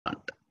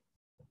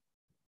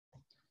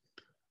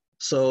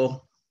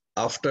So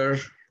after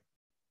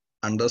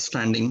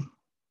understanding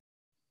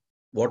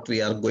what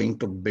we are going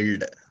to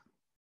build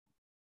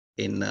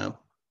in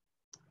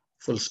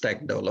full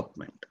stack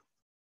development.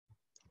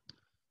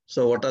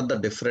 So what are the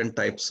different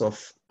types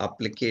of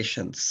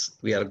applications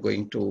we are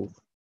going to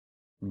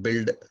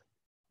build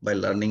by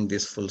learning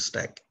this full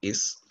stack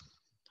is.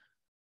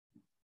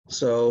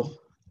 So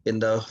in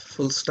the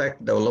full stack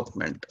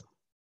development,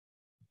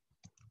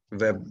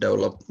 web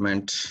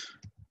development,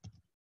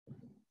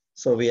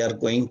 so we are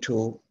going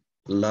to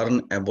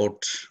learn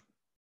about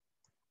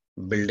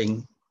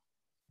building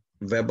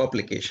web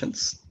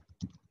applications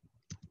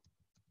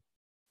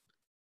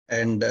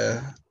and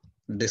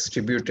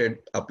distributed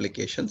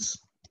application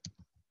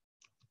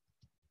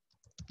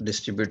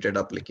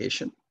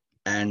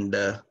and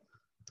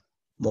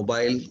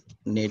mobile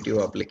native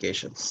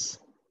application.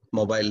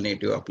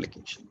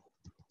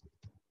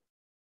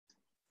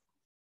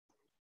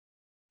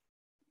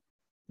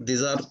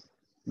 These are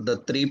the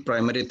three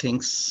primary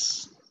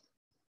things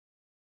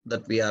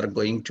that we are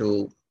going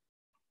to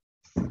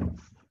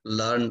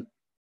learn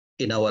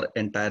in our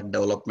entire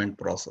development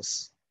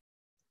process.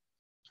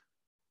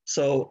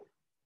 So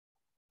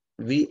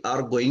we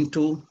are going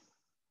to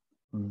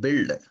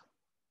build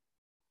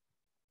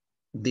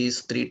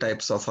these three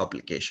types of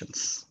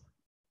applications,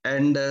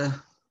 and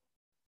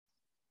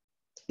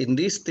in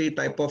these three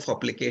types of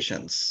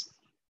applications,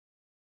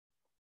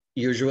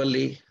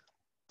 usually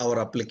our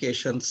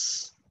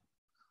applications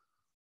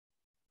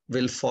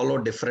will follow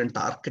different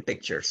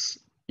architectures.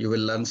 You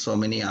will learn so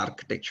many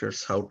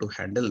architectures, how to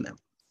handle them.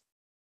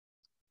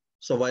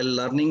 So while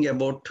learning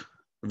about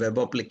web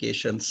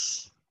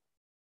applications,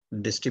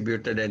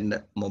 distributed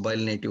and mobile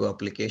native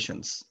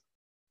applications,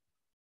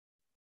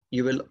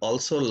 you will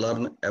also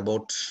learn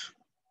about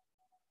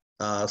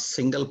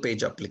single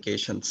page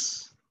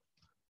applications,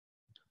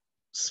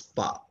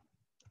 SPA.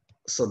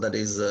 So that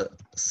is a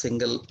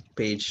single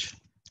page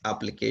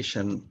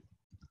application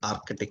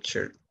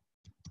architecture.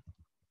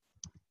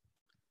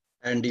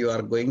 And you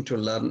are going to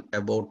learn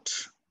about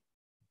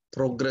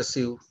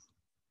progressive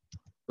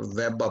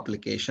web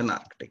application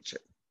architecture.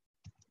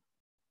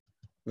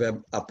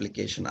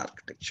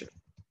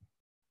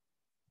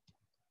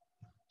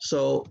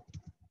 So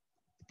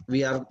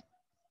we are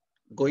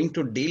going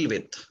to deal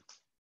with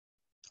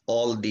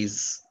all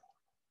these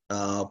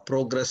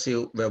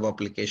progressive web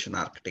application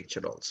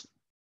architecture also.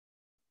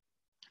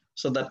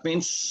 So that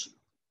means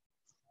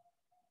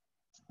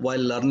while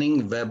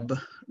learning web,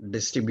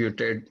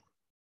 distributed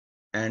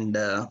and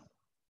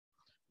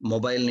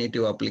mobile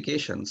native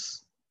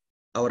applications,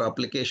 our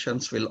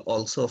applications will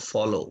also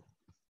follow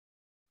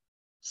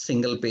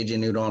single page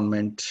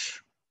environment,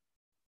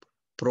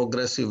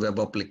 progressive web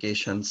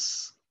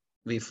applications.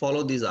 We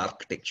follow these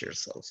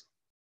architectures also.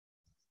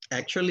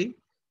 Actually,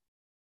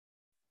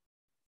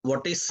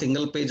 what is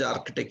single page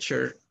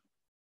architecture?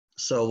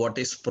 So what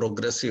is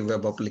progressive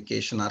web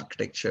application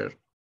architecture?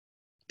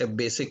 A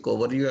basic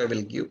overview I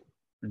will give.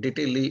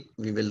 Detailedly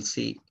we will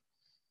see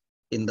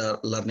in the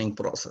learning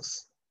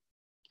process.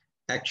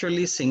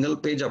 Actually, single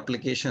page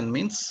application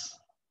means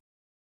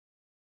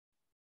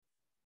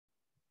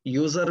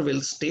user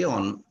will stay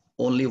on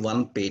only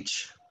one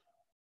page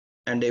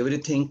and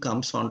everything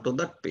comes onto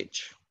that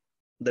page.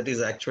 That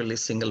is actually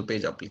single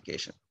page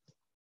application.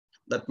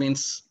 That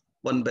means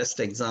one best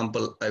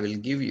example I will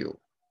give you.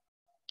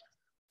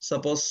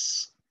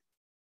 Suppose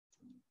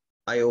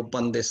I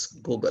open this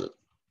Google.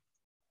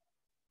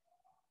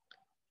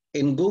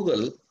 In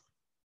Google,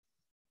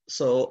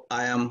 so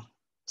I am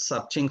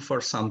searching for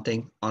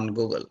something on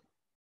Google,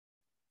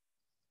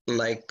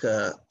 like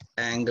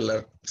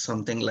Angular,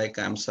 something like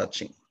I'm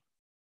searching.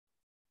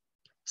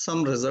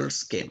 Some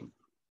results came.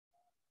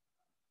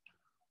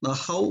 Now,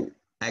 how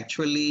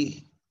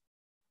actually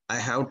I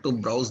have to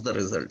browse the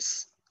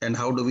results and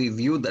how do we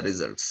view the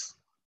results?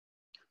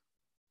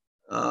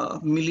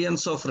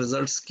 Millions of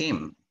results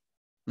came.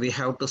 We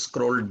have to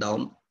scroll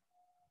down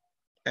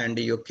and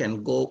you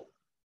can go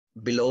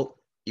below.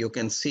 You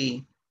can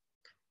see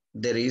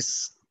there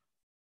is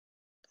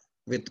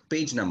with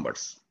page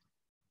numbers,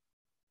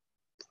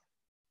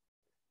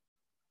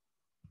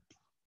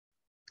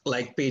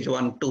 like page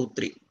 1, 2,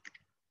 3.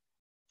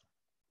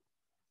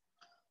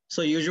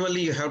 So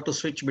usually you have to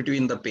switch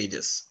between the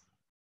pages.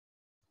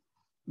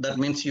 That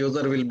means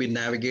user will be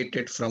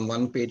navigated from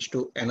one page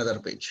to another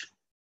page.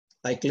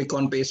 I click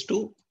on page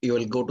 2, you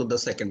will go to the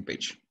second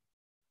page.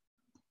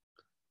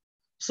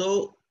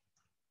 So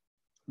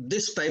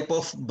this type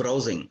of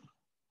browsing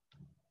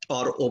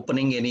or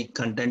opening any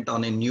content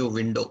on a new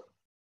window,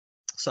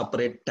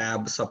 separate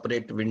tab,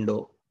 separate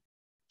window,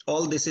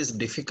 all this is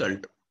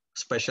difficult,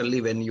 especially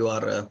when you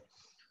are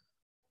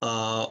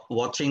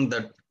watching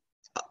that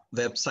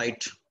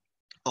website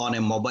on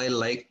a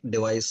mobile-like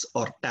device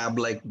or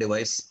tab-like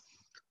device.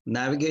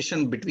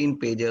 Navigation between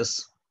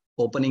pages,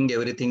 opening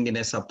everything in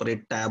a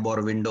separate tab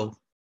or window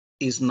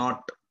is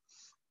not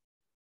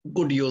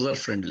good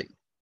user-friendly.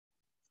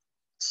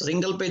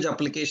 Single page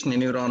application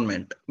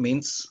environment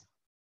means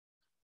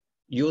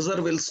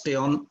user will stay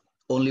on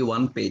only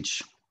one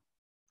page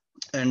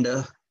and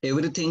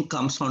everything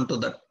comes onto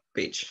that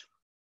page.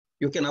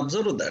 You can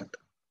observe that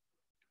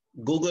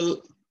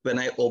Google, when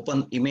I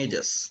open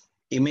images,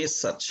 image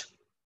search,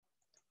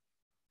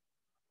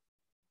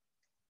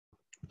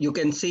 you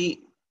can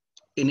see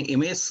in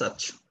image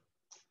search,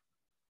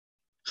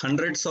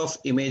 hundreds of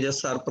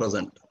images are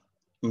present,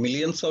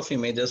 millions of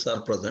images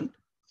are present.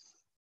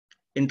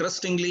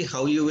 Interestingly,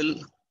 how you will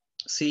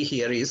see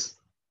here is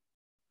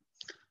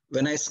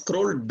when I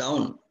scroll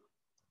down,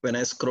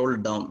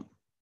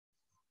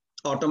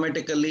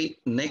 automatically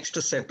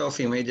next set of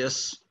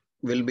images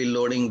will be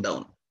loading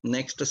down.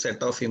 Next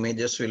set of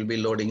images will be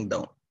loading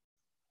down.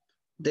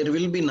 There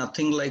will be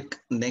nothing like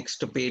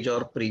next page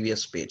or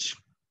previous page.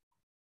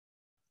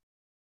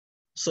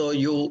 So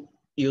you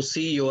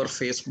see your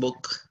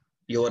Facebook,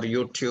 your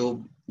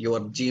YouTube, your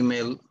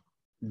Gmail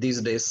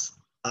these days.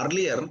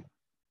 Earlier,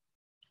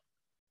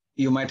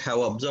 you might have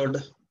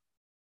observed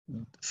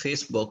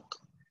Facebook,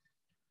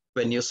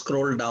 when you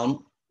scroll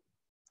down,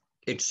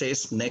 it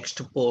says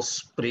next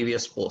post,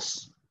 previous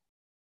post.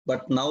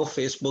 But now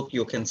Facebook,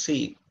 you can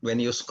see when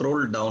you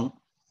scroll down,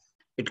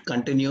 it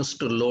continues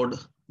to load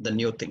the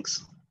new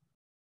things.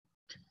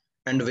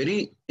 And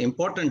very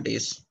important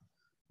is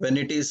when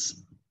it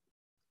is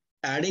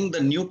adding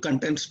the new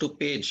contents to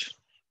page,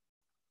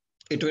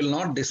 it will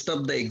not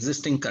disturb the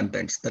existing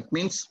contents. That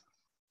means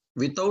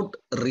without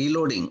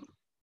reloading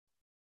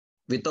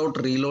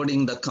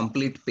the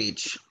complete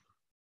page,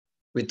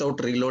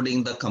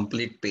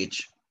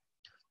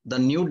 the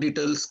new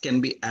details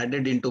can be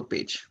added into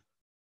page.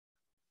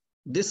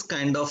 This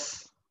kind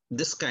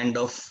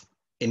of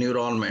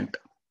environment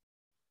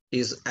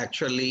is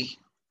actually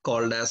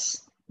called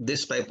as,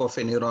 this type of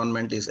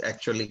environment is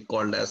actually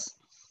called as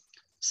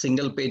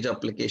single page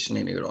application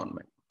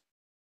environment.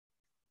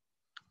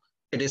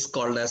 It is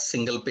called as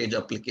single page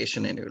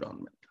application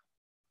environment.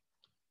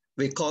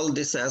 We call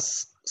this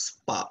as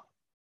SPA,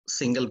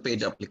 single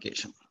page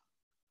application.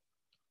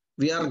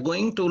 We are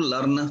going to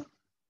learn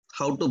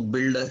how to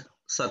build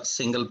such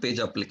single page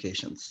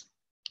applications.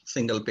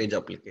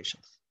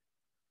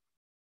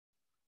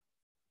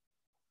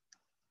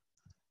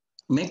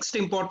 Next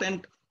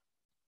important,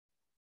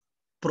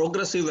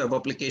 progressive web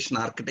application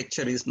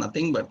architecture is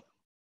nothing but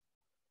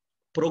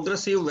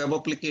progressive web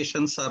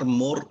applications are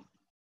more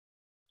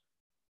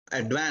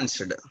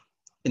advanced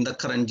in the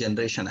current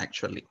generation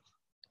actually.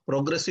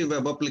 Progressive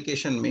web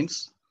application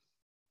means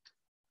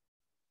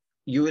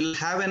you will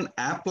have an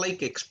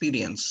app-like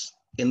experience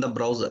in the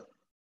browser.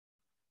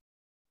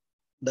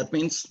 That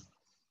means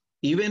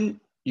even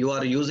you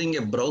are using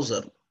a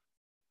browser,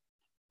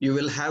 you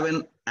will have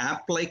an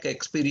app-like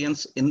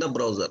experience in the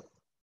browser,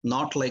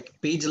 not like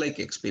page-like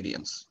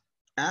experience,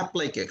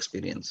 app-like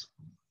experience.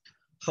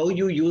 How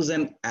you use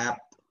an app,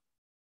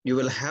 you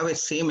will have a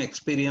same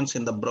experience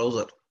in the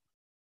browser.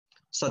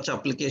 Such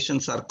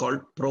applications are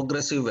called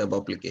progressive web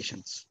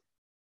applications.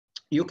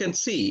 You can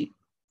see,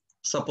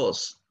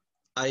 suppose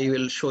I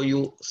will show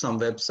you some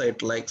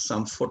website like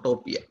some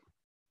Photopia.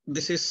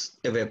 This is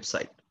a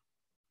website.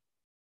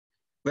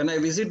 When I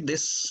visit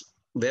this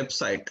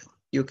website,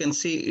 you can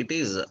see it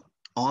is an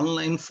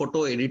online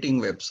photo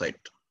editing website.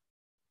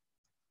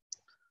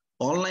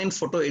 Online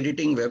photo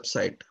editing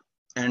website,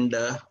 and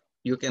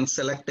you can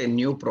select a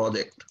new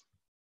project.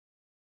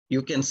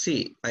 You can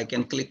see, I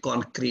can click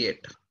on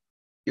create.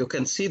 You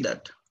can see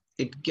that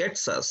it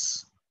gets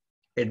us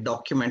a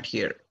document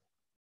here.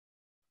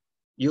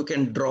 You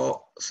can draw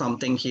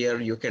something here,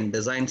 you can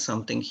design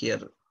something here.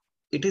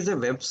 It is a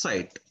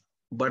website,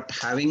 but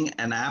having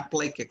an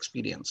app-like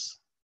experience.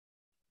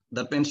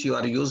 That means you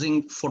are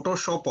using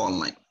Photoshop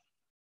online.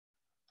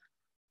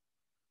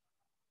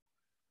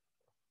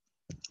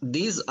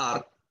 These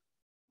are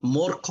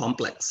more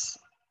complex.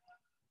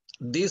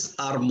 These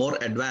are more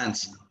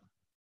advanced.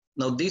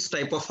 Now these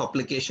type of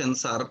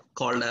applications are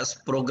called as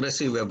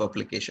progressive web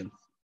applications.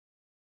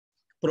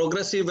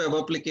 Progressive web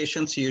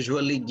applications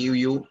usually give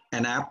you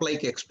an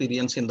app-like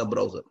experience in the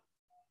browser.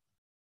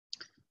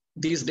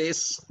 These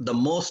days, the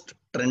most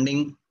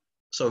trending,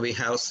 so we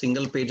have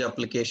single page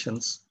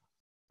applications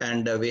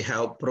and we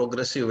have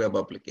progressive web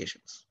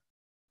applications.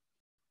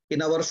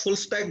 In our full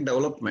stack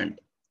development,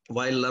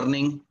 while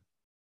learning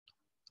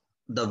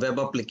the web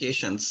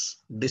applications,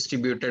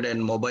 distributed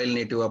and mobile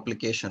native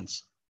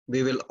applications,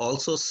 we will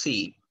also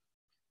see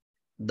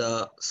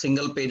the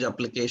single page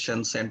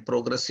applications and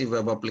progressive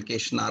web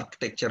application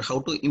architecture,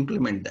 how to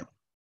implement them.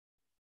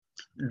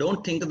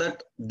 Don't think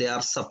that they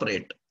are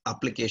separate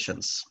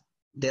applications.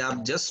 They are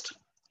just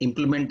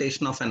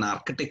implementation of an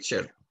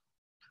architecture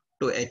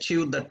to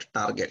achieve that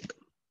target.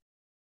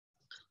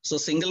 So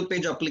single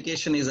page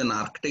application is an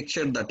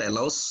architecture that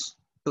allows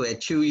to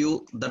achieve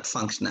you that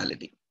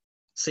functionality.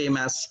 Same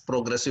as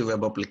progressive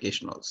web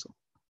application also.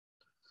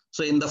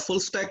 So in the full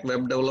stack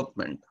web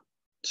development,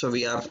 so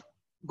we are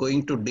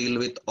going to deal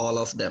with all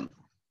of them.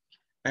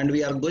 And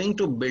we are going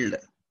to build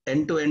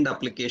end-to-end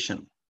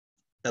application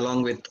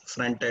along with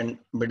front-end,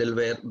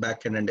 middleware,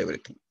 back-end and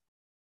everything.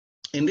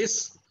 In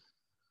this,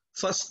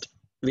 first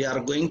we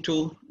are going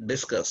to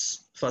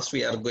discuss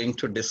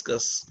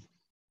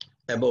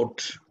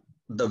about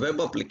the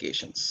web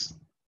applications.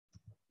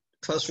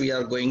 First, we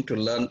are going to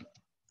learn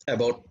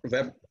about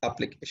web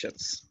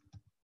applications.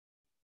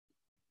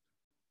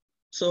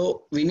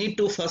 So we need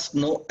to first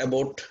know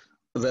about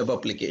web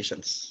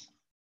applications.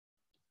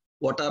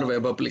 What are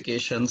web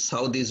applications?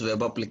 How these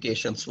web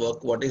applications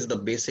work? What is the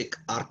basic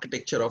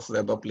architecture of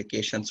web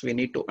applications? We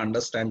need to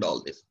understand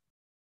all this.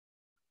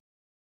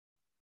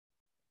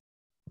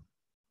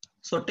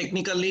 So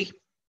technically,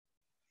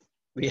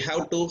 we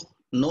have to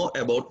know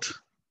about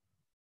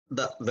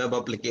the web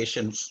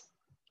applications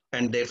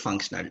and their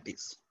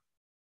functionalities.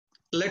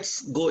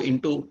 Let's go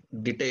into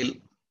detail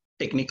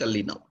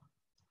technically now,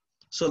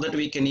 so that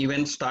we can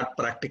even start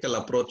practical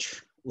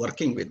approach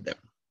working with them,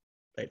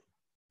 right?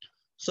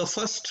 So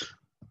first,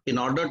 in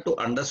order to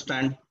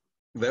understand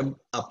web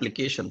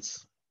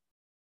applications,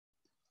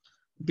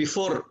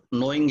 before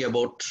knowing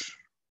about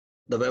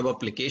the web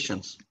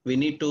applications, we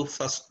need to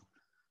first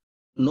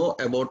know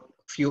about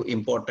few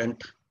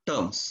important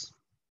terms.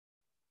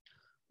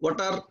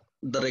 What are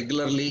the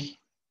regularly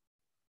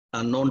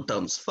known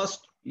terms?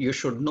 First, you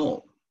should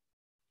know.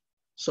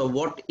 So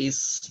what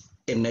is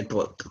a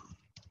network?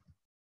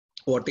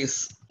 What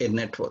is a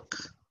network?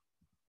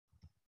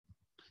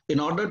 In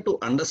order to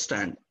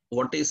understand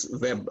what is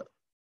web,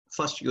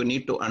 first you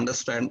need to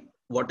understand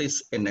what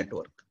is a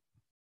network.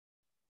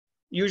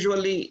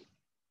 Usually,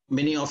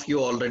 many of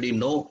you already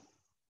know,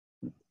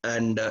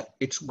 and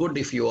it's good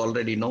if you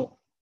already know,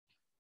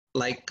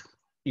 like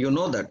you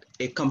know that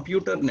a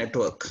computer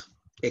network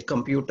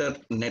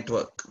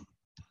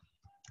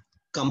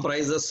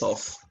comprises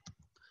of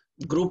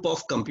group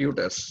of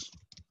computers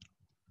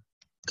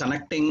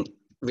connecting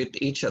with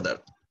each other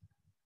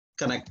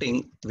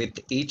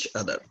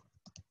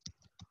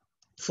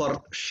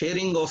for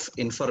sharing of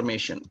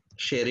information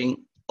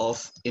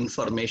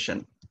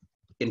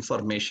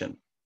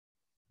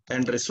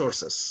and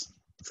resources,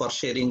 for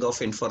sharing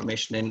of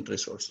information and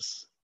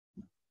resources.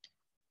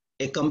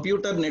 A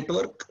computer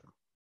network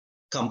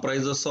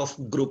comprises of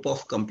group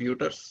of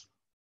computers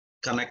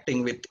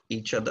connecting with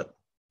each other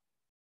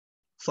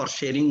for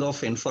sharing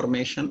of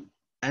information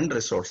and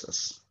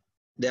resources.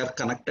 They are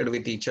connected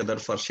with each other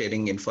for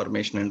sharing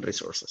information and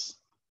resources.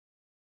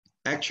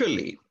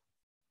 Actually,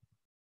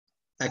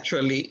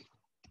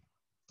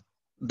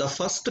 the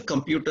first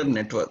computer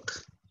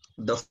network,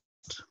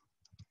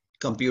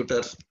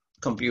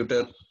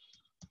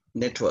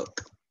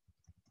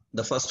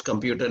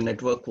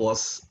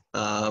 was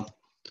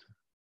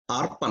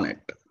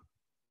ARPANET,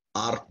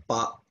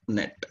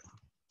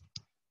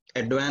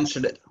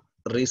 Advanced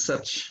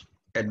Research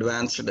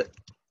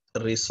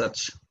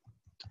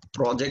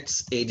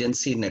Projects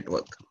Agency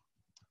Network.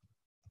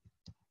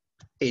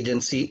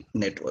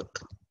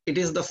 It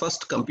is the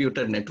first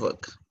computer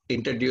network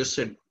introduced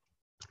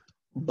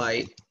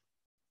by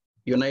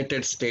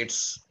United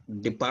States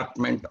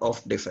Department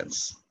of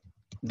Defense.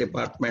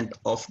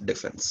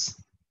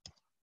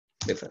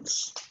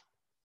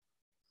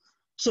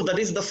 So that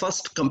is the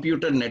first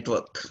computer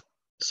network.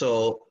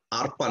 So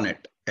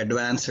ARPANET,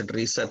 Advanced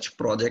Research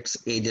Projects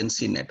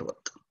Agency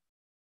Network.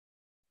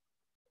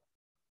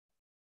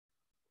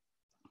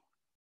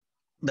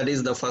 That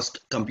is the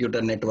first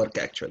computer network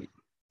actually.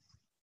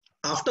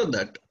 After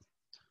that,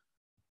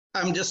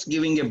 I'm just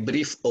giving a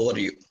brief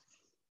overview.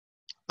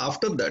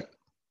 After that,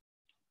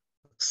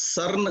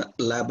 CERN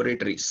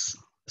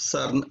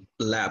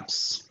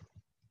labs.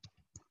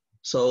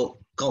 So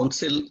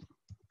Council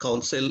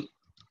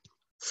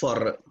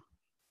for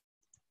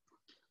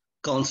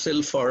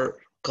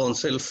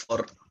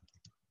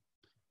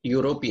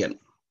European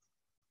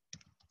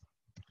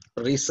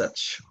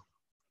Research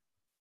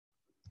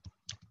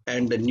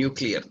and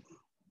Nuclear.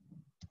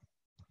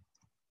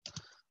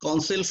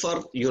 Council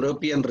for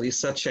European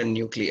Research and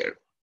Nuclear.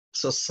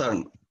 So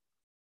CERN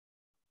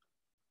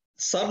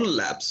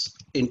labs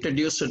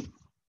introduced a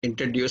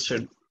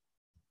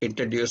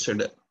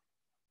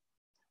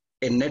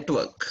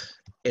network.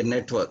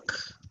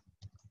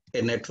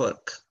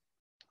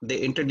 They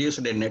introduced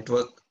a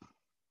network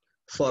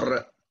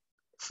for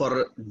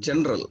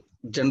general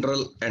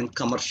and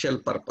commercial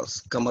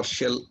purpose.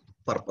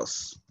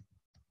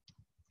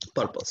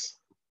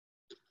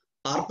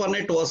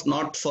 ARPANET was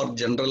not for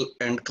general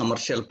and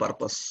commercial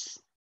purpose,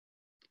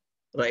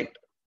 right?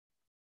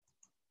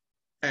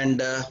 And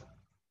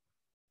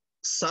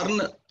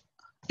CERN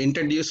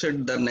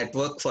introduced the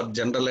network for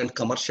general and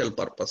commercial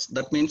purpose.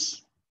 That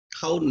means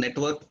how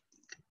network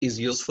is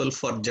useful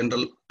for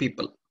general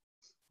people.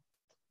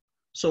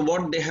 So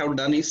what they have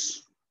done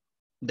is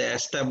they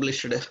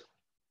established a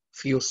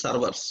few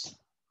servers,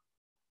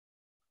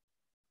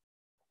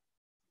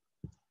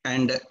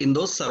 and in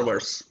those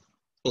servers,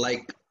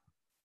 like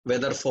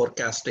weather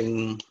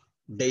forecasting,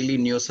 daily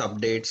news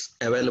updates,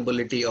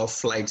 availability of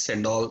flights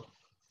and all,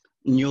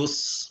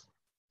 news,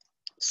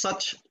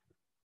 such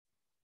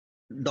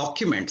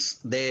documents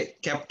they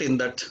kept in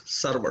that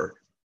server,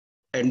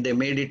 and they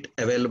made it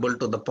available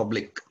to the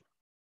public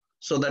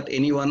so that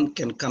anyone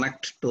can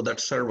connect to that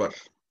server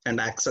and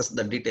access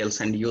the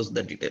details and use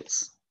the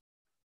details.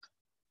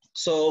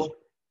 So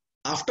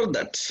after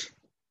that,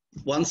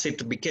 Once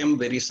it became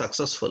very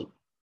successful,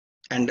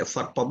 and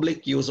for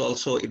public use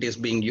also it is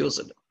being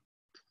used,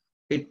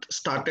 it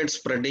started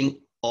spreading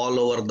all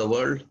over the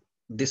world,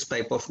 this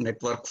type of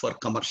network for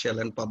commercial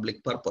and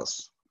public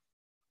purpose.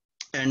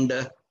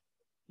 And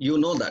you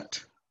know that.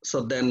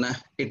 So then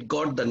it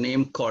got the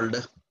name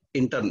called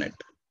internet.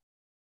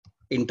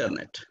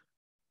 Internet.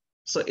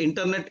 So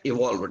internet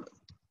evolved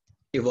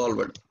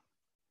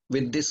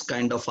with this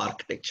kind of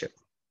architecture.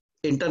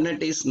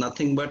 Internet is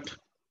nothing but,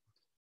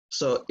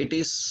 so it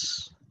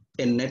is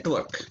a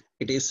network.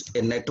 It is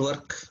a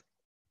network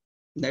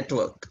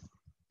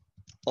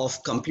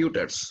of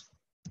computers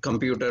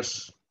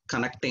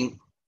connecting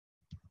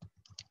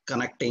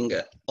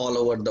all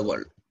over the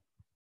world,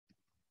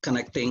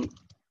 connecting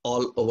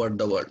all over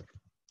the world.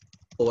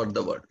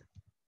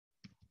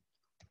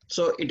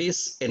 So it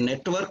is a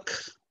network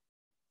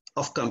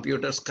of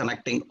computers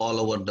connecting all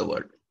over the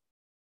world.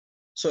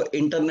 So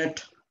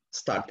internet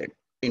started.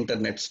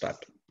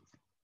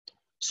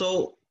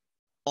 So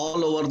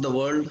all over the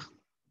world,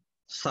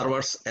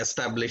 servers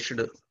established,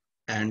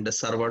 and the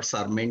servers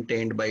are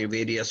maintained by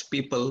various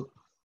people.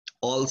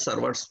 All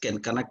servers can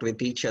connect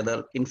with each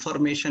other.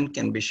 Information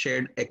can be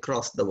shared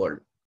across the world.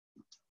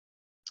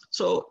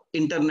 So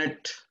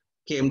internet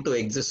came to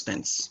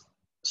existence.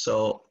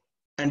 So,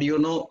 and you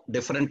know,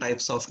 different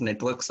types of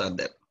networks are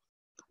there.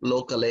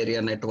 Local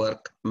area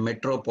network,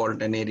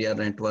 metropolitan area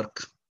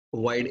network,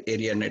 wide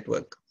area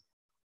network.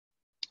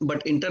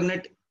 But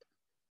internet,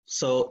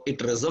 so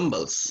it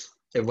resembles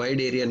a wide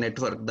area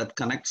network that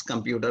connects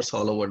computers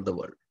all over the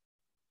world.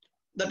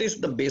 That is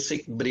the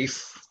basic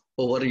brief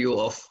overview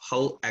of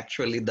how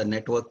actually the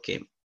network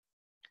came.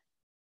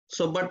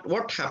 So, but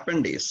what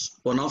happened is,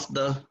 one of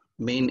the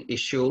main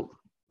issue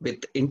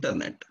with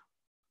internet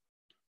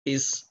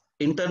is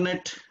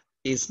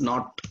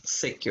not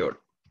secured.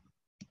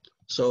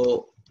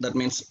 So that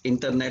means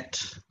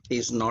internet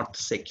is not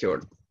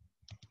secured.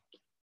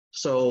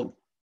 So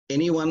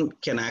anyone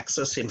can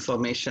access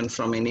information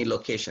from any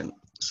location.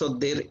 So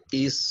there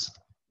is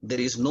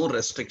no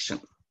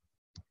restriction.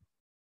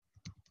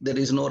 There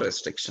is no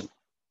restriction.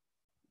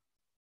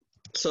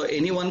 So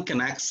anyone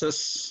can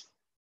access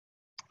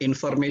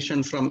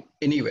information from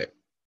anywhere.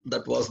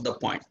 That was the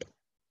point.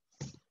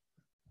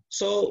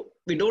 So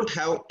we don't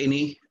have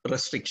any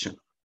restriction.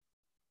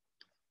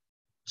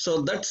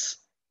 So that's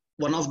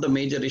one of the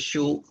major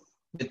issue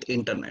with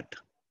internet.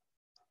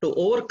 To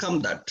overcome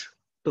that,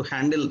 to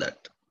handle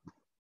that,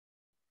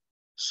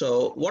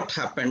 so what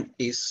happened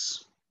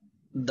is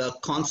the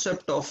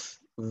concept of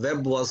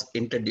web was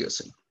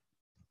introduced.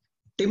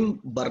 Tim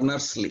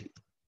Berners-Lee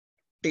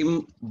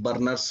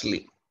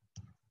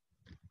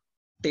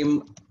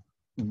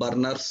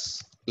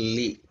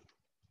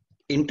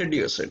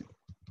introduced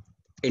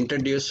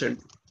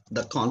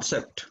the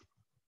concept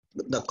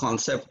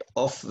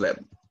of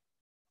web.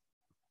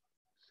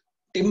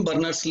 Tim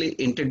Berners-Lee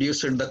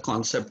introduced the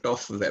concept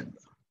of web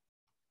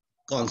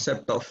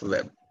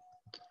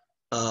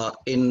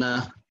in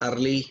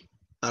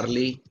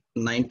early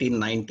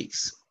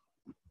 1990s.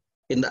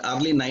 In the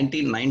early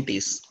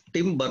 1990s,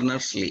 Tim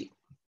Berners-Lee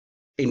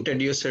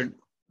introduced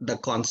the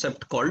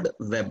concept called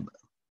web.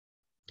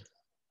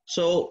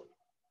 So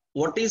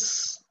what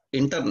is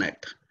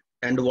internet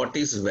and what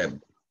is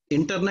web?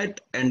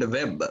 Internet and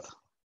web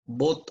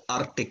both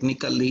are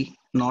technically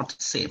not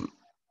same.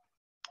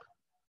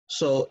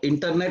 So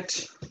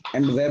internet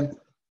and web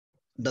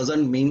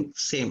doesn't mean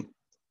same.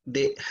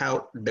 They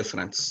have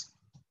difference.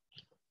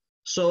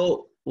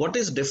 So what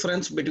is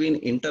difference between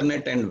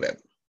internet and web?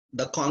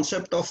 The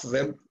concept of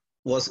web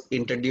was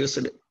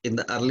introduced in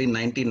the early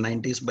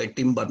 1990s by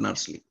Tim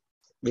Berners-Lee.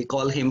 We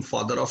call him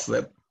father of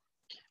web.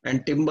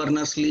 And Tim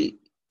Berners-Lee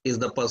is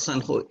the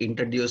person who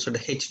introduced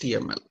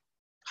HTML,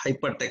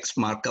 hypertext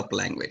markup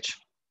language.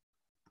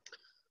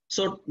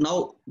 So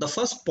now the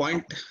first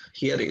point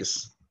here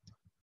is,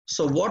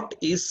 so what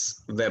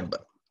is web?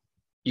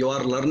 You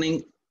are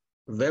learning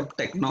web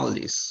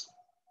technologies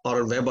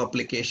or web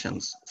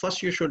applications.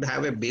 First, you should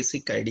have a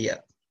basic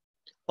idea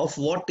of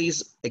what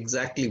is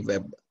exactly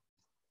web.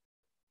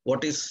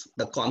 What is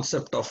the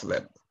concept of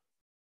web?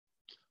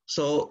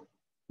 So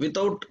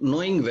without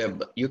knowing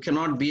web, you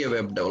cannot be a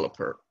web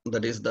developer.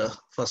 That is the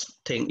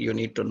first thing you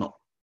need to know.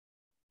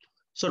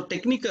 So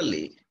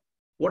technically,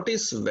 what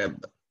is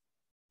web?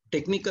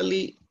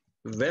 Technically,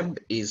 web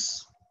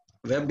is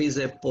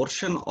a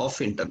portion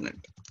of internet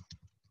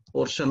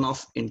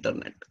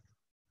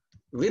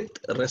with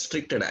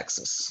restricted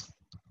access.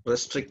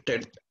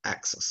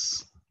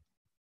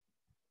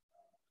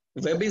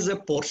 Web is a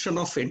portion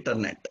of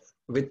internet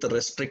with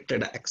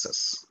restricted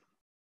access.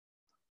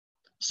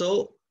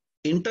 So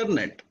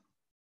internet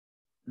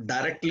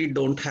directly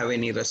don't have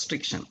any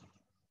restriction,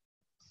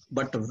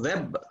 but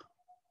web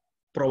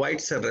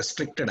provides a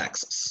restricted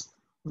access.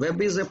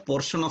 Web is a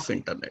portion of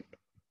internet.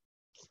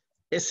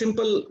 A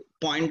simple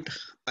point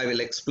I will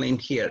explain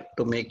here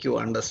to make you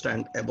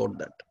understand about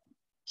that.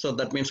 So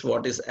that means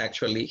what is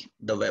actually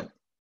the web,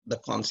 the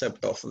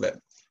concept of web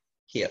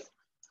here.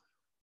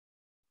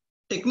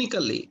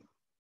 Technically,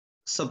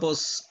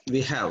 suppose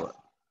we have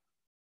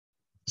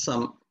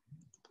some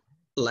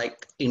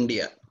like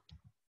India.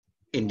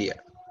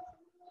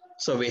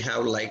 So we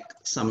have like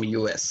some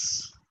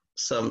US,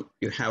 some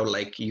you have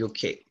like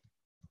UK.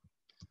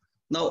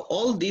 Now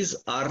all these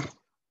are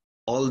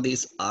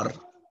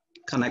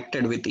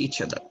connected with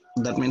each other.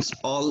 That means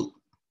all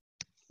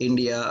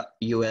India,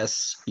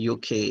 US,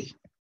 UK,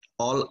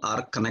 all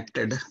are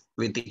connected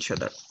with each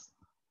other.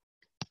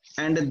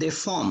 And they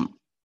form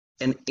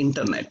an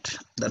internet.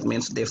 That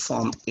means they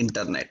form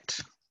internet.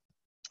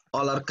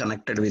 All are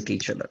connected with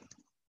each other.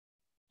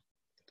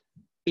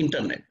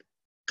 Internet,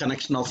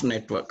 connection of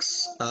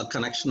networks,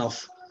 connection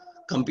of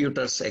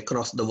computers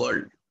across the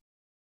world.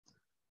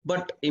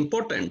 But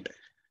important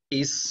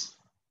is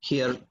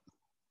here,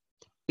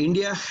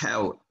 India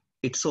have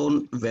its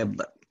own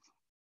web,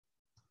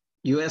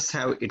 US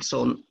have its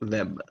own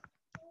web,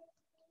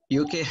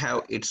 UK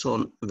have its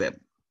own web.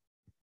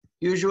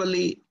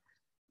 Usually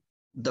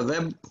the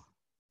web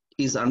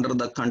is under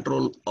the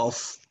control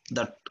of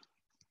that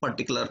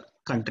particular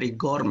country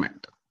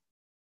government.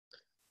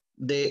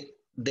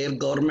 Their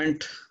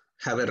government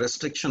have a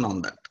restriction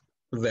on that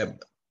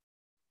web.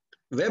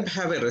 Web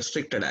have a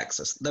restricted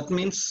access. That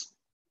means,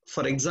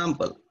 for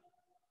example,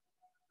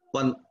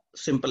 one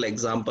simple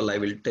example I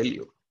will tell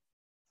you.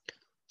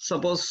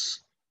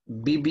 Suppose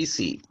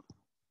BBC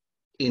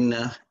in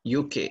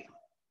UK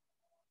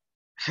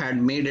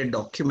had made a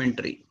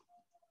documentary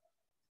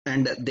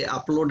and they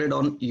uploaded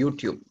on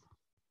YouTube.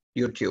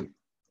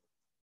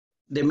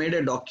 They made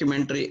a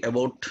documentary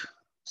about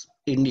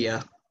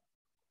India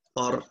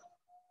or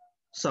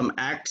some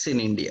acts in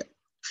India.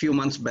 Few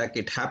months back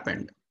it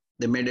happened.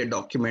 They made a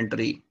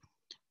documentary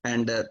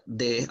and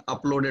they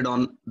uploaded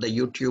on the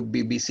YouTube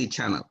BBC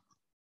channel.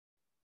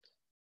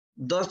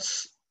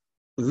 Thus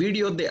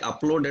video they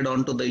uploaded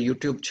onto the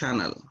YouTube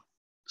channel.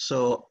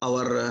 So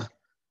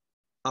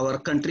our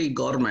country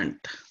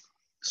government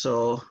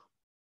so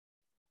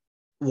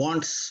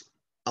wants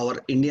our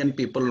Indian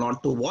people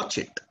not to watch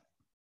it.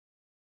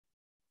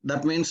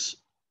 That means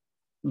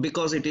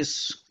because it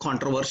is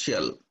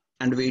controversial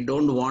and we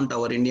don't want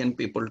our Indian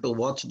people to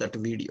watch that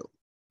video.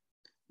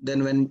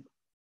 Then when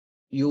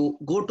you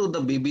go to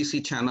the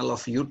BBC channel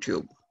of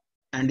YouTube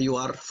and you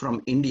are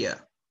from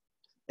India,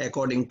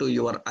 according to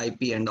your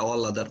IP and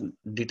all other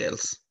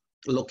details,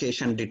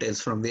 location details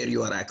from where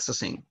you are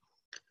accessing.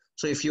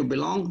 So if you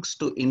belongs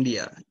to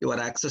India, you are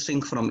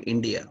accessing from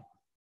India,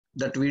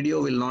 that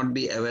video will not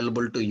be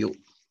available to you,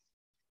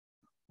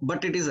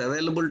 but it is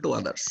available to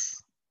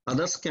others.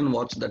 Others can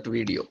watch that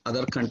video.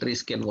 Other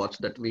countries can watch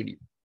that video.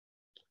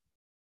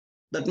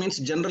 That means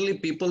generally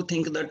people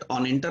think that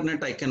on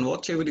internet I can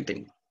watch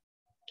everything.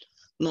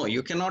 No,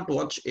 you cannot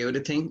watch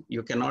everything.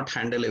 You cannot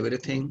handle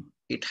everything.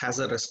 It has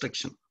a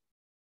restriction.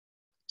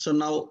 So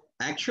now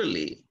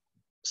actually,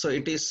 so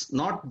it is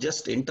not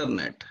just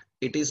internet,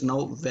 it is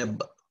now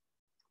web.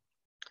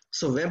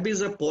 So web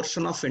is a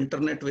portion of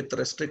internet with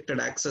restricted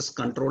access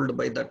controlled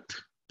by that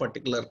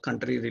particular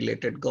country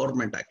related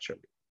government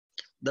actually.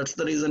 That's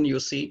the reason you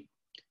see,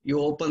 you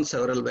open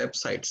several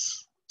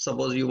websites.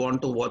 Suppose you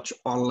want to watch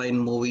online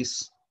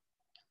movies,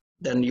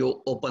 then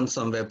you open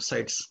some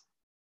websites.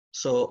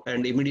 So,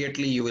 and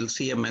immediately you will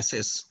see a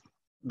message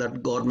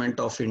that Government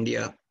of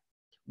India,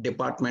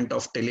 Department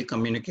of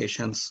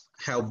Telecommunications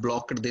have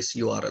blocked this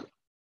URL.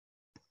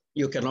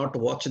 You cannot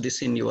watch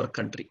this in your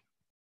country.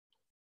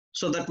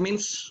 So that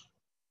means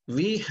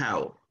we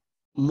have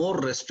more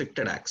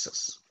restricted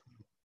access.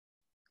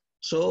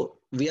 So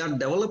we are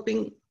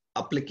developing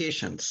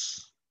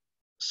applications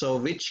so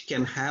which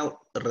can have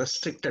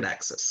restricted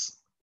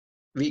access.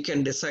 We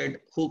can decide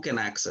who can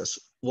access,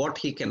 what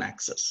he can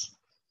access.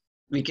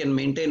 We can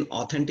maintain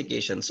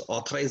authentications,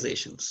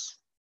 authorizations,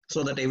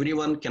 so that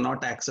everyone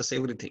cannot access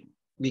everything.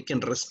 We can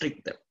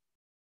restrict them.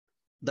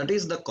 That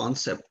is the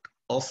concept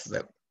of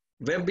web.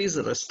 Web is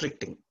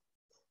restricting.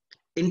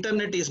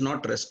 Internet is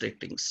not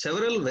restricting.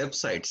 Several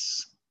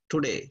websites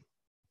today,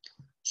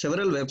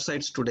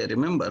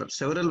 remember,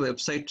 several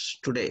websites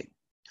today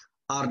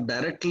are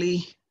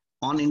directly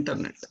on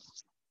internet.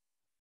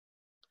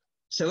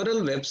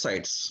 Several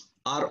websites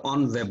are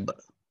on web.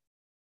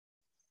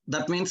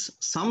 That means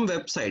some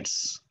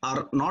websites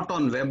are not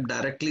on web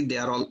directly, they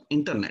are on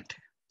internet.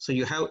 So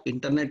you have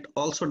internet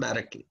also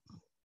directly.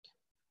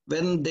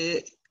 When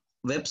the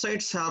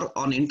websites are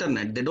on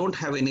internet, they don't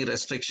have any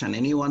restriction.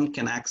 Anyone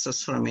can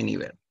access from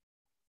anywhere.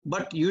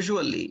 But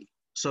usually,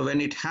 so when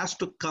it has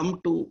to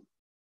come to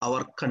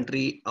our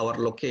country, our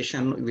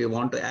location, we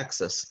want to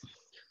access.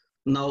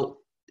 Now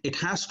it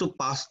has to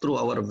pass through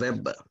our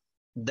web.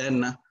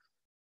 Then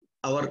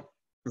our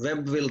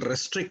web will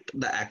restrict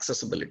the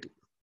accessibility.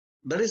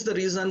 That is the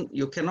reason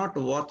you cannot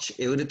watch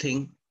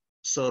everything.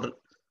 So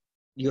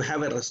you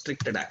have a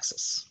restricted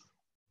access.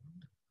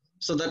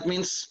 So that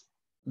means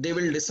they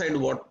will decide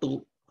what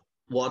to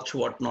watch,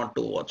 what not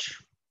to watch,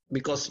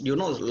 because you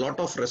know a lot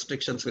of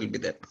restrictions will be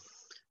there.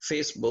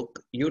 Facebook,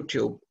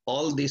 YouTube,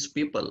 all these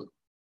people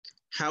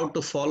have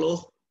to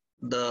follow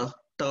the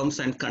terms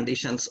and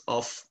conditions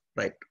of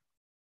right.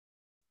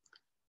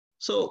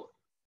 So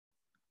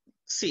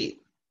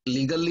see,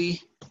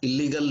 legally,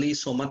 illegally,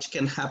 so much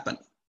can happen,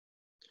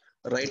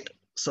 right?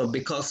 So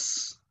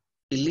because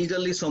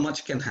illegally so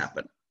much can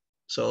happen.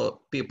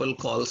 So people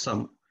call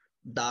some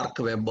dark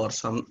web or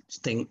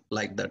something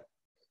like that.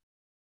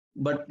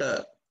 But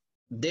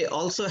they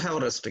also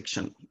have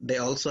restriction. They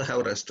also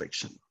have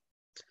restriction.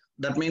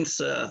 That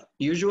means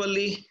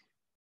usually,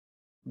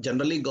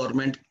 generally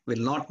government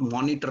will not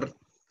monitor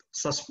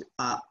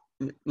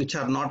which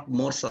are not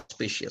more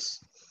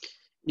suspicious.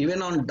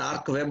 Even on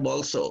dark web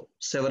also,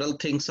 several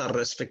things are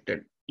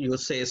restricted. You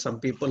say some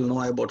people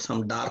know about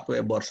some dark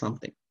web or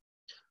something.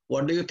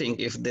 What do you think?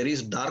 If there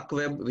is dark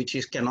web which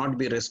is cannot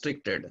be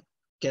restricted,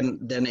 can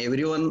then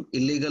everyone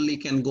illegally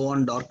can go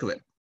on dark web,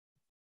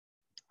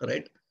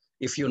 right?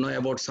 If you know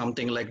about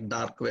something like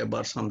dark web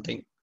or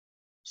something,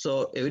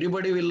 so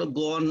everybody will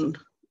go on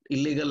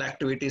illegal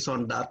activities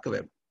on dark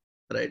web,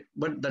 right?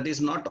 But that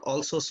is not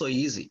also so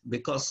easy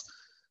because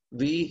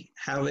we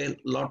have a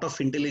lot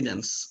of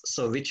intelligence,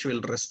 so which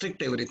will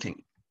restrict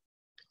everything.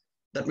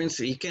 That means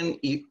we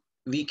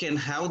can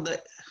have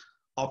the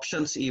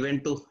options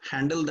even to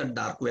handle the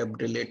dark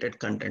web related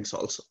contents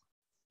also.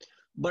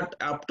 But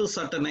up to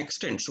certain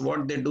extents,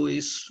 what they do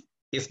is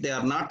if they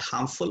are not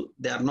harmful,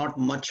 they are not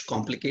much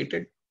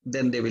complicated,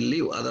 then they will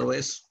leave.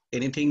 Otherwise,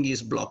 anything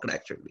is blocked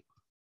actually,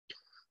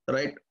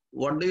 right?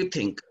 What do you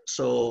think?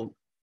 So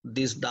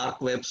these dark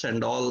webs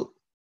and all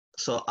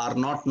so are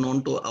not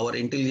known to our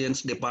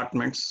intelligence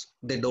departments.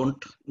 They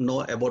don't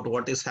know about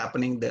what is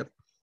happening there.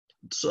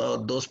 So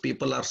those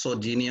people are so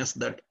genius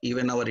that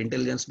even our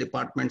intelligence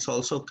departments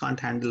also can't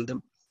handle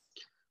them,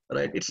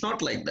 right? It's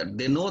not like that.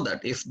 They know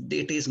that if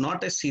it is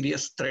not a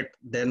serious threat,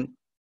 then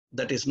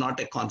that is not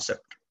a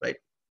concept, right?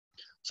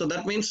 So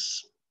that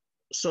means,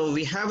 so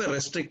we have a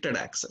restricted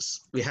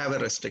access. We have a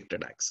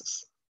restricted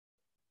access.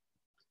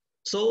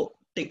 So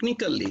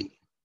technically,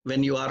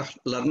 when you are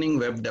learning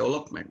web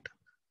development,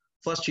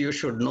 first you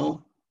should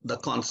know the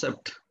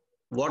concept,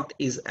 what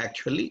is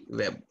actually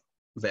web.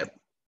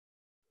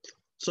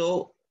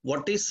 So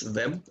what is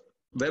web?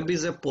 Web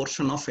is a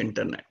portion of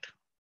internet.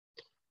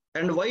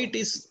 And why it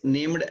is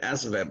named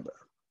as web?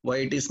 Why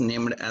it is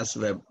named as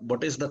web?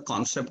 What is the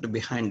concept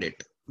behind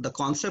it? The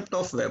concept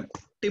of web,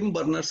 Tim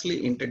Berners-Lee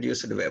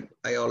introduced web.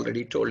 I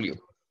already told you.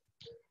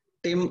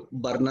 Tim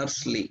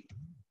Berners-Lee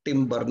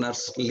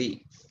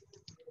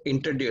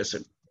introduced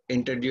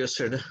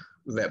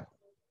web,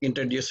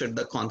 introduced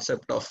the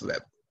concept of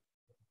web.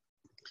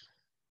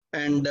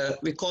 And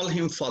we call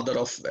him father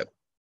of web.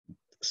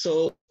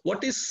 So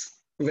what is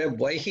web?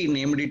 Why he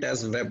named it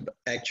as web?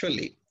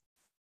 Actually,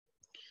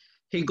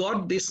 he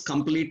got this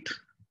complete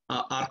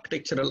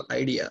architectural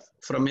idea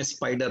from a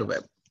spider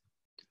web.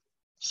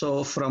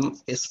 So from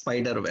a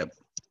spider web.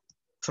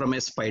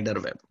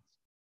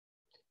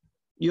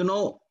 You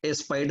know, a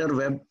spider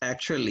web,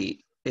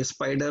 actually, a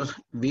spider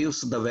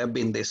views the web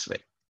in this way.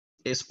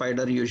 A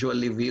spider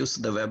usually views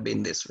the web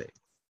in this way.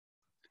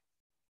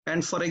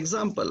 And for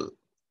example,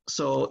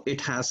 so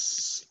it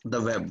has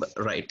the web,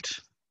 right?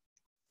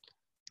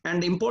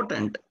 And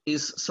important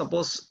is,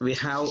 suppose we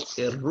have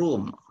a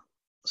room.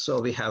 So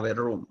we have a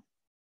room.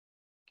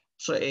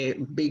 So a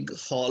big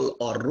hall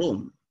or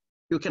room.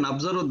 You can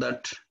observe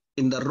that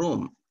in the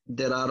room,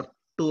 there are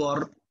 2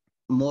 or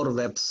more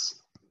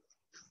webs.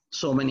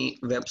 So many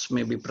webs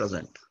may be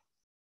present.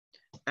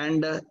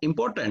 And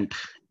important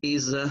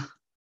is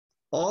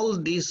all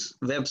these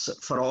webs,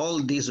 for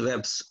all these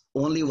webs,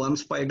 only one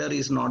spider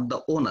is not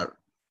the owner.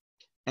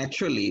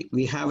 Actually,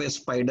 we have a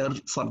spider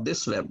for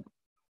this web.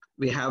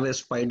 We have a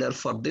spider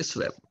for this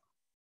web.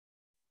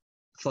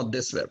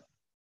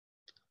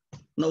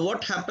 Now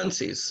what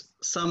happens is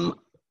some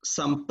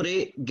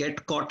prey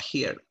get caught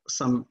here,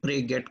 some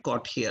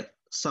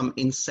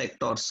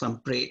insect or some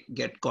prey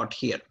get caught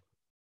here.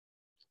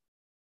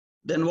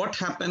 Then what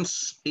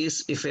happens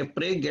is if a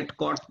prey get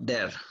caught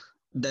there,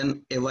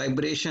 then a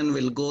vibration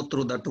will go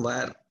through that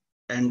wire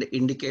and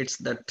indicates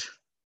that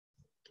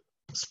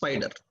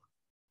spider.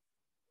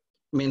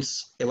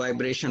 Means a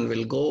vibration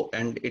will go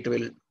and it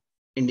will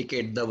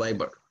indicate the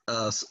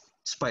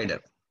spider.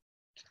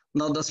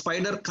 Now the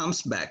spider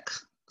comes back.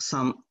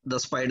 The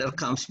spider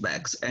comes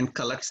back and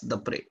collects the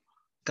prey.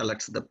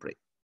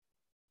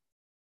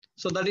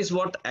 So that is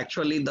what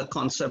actually the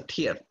concept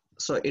here.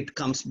 So it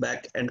comes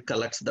back and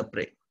collects the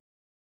prey.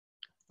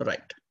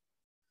 Right.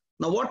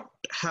 Now what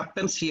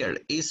happens here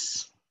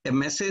is a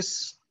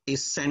message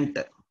is sent.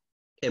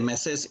 A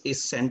message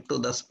is sent to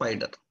the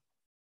spider.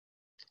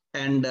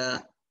 And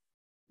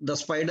the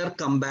spider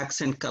comes back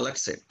and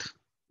collects it.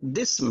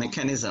 This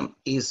mechanism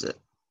is,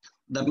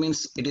 that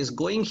means it is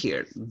going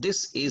here.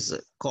 This is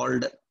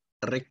called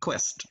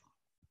request.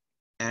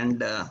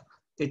 And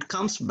it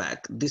comes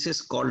back. This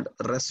is called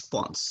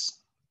response.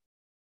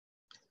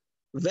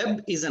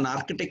 Web is an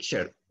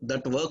architecture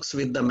that works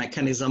with the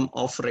mechanism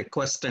of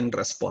request and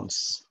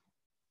response.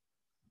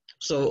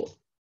 So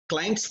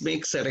clients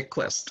makes a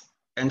request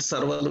and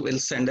server will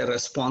send a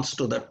response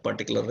to that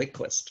particular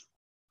request.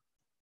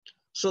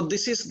 So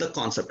this is the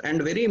concept,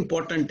 and very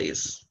important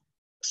is,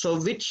 so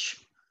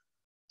which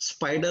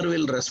spider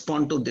will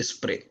respond to this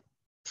prey?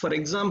 For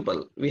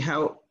example, we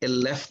have a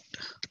left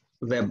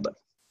web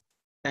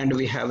and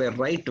we have a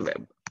right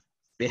web.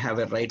 We have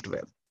a right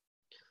web.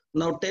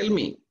 Now tell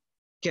me,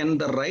 can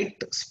the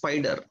right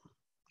spider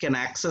can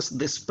access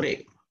this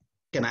prey?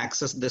 Can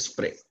access this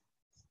prey?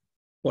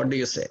 What do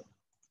you say?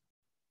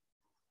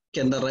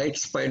 Can the right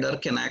spider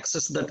can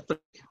access that prey?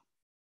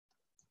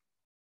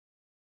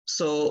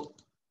 So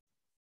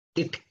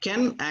it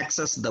can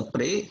access the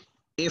prey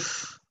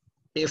if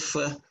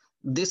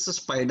this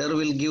spider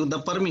will give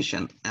the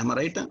permission. Am I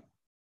right?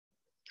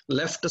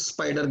 Left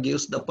spider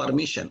gives the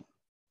permission,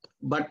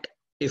 but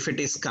if it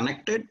is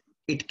connected,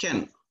 it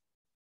can.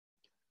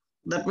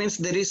 That means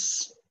there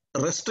is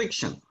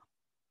restriction.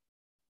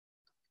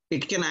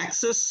 It can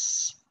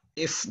access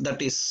if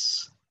that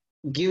is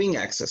giving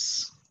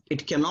access.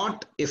 It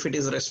cannot if it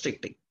is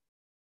restricting.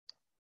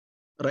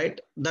 Right?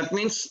 That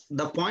means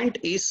the point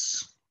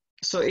is,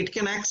 so it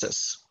can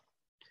access.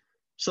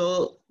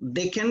 So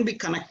they can be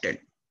connected.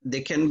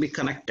 They can be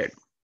connected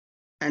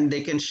and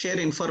they can share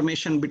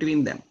information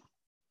between them.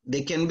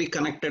 They can be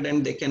connected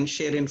and they can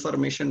share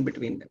information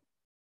between them.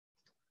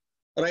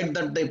 Right?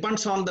 That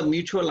depends on the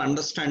mutual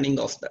understanding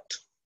of that.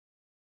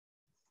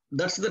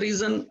 That's the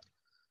reason,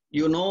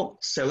 you know,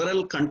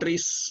 several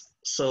countries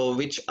so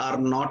which are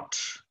not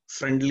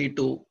friendly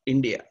to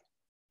India,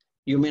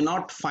 you may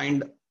not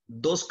find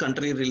those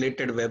country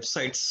related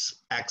websites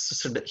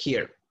accessed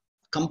here,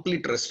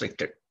 complete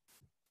restricted.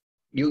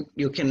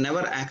 You can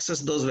never access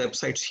those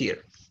websites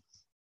here.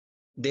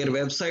 Their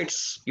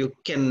websites you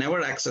can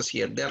never access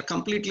here. They are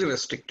completely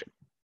restricted.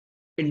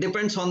 It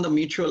depends on the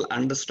mutual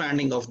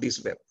understanding of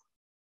this web.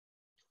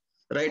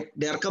 Right?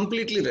 They are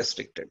completely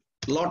restricted.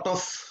 Lot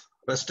of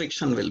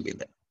restriction will be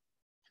there.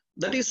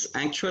 That is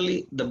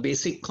actually the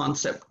basic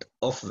concept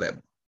of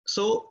web.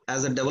 So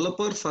as a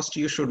developer, first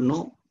you should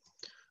know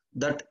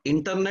that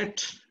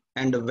internet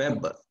and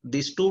web,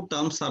 these two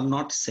terms are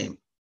not same.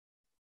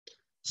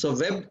 So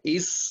web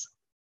is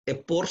a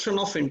portion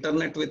of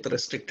internet with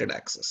restricted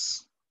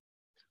access.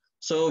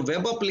 So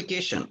web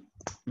application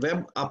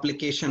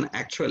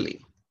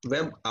actually,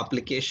 web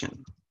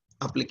application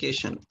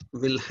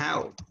will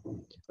have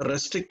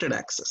restricted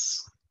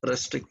access.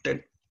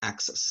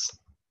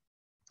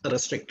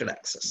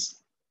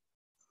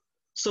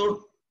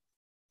 So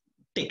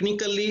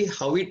technically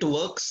how it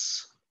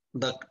works,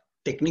 the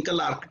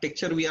technical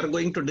architecture, we are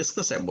going to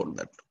discuss about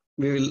that.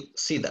 We will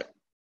see that.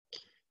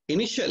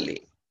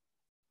 Initially,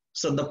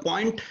 so the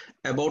point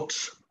about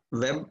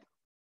web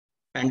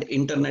and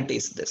internet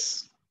is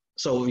this.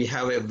 So we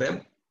have a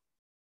web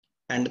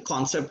and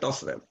concept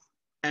of web.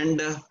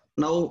 And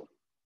now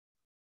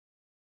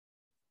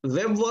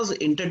web was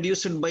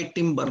introduced by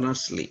Tim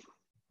Berners-Lee.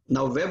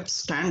 Now web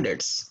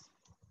standards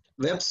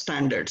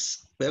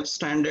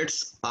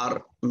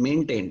are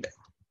maintained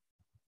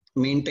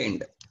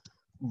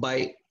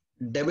by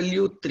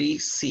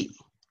W3C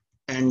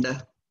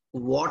and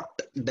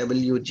what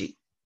WG.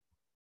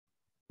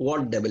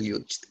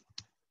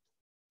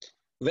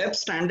 Web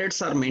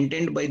standards are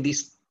maintained by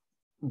these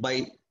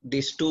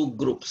two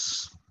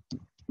groups.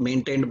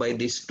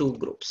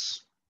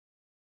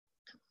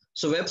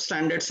 So web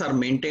standards are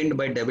maintained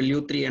by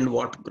W3 and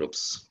what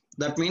groups.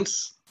 That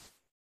means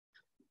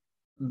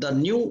the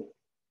new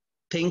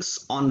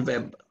things on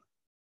web,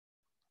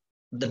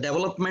 the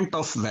development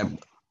of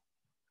web,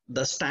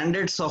 the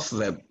standards of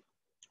web,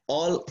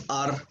 all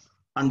are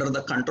under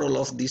the control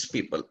of these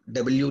people,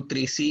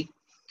 W3C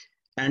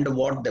and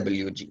what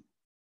WG.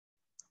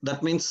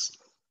 That means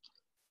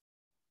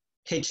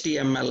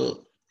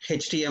HTML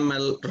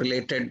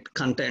related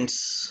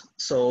contents,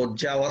 so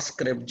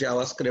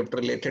JavaScript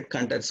related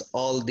contents,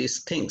 all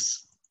these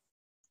things.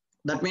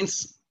 That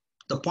means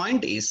the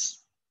point is,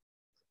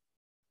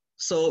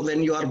 so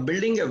when you are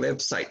building a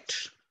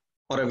website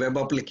or a web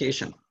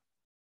application,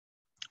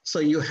 so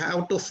you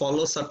have to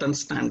follow certain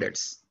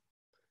standards.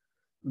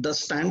 The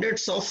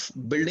standards of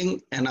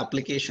building an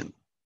application,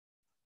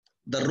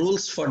 the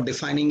rules for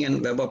defining a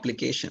web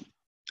application,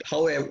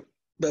 how a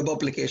web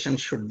application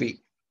should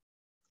be,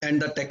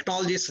 and the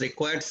technologies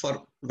required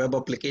for web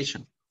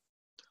application.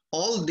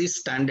 All these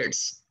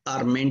standards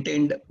are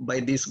maintained by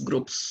these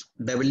groups,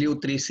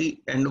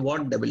 W3C and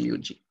what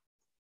WG.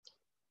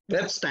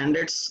 Web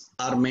standards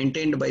are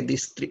maintained by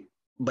these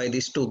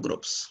two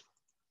groups.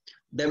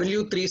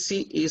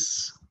 W3C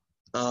is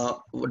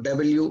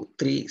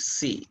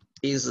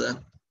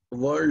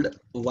World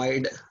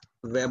Wide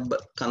Web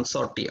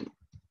Consortium.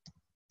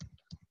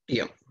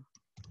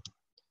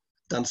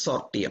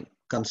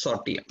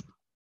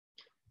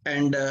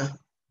 And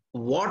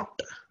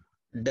what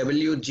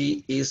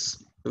WG is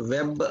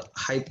Web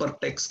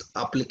Hypertext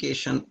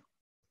Application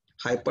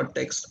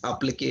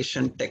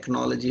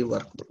Technology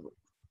Work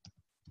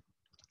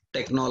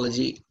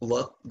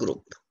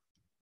Group.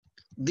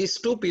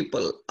 These two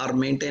people are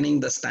maintaining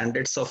the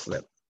standards of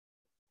web.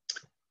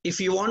 If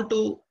you want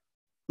to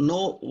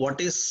know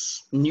what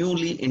is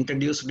newly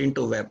introduced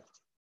into web,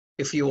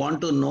 if you want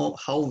to know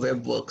how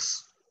web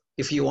works,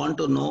 if you want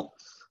to know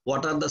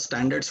what are the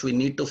standards we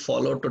need to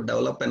follow to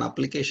develop an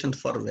application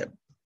for web,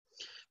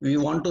 We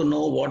want to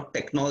know what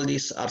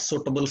technologies are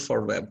suitable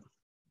for web.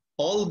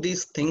 All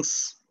these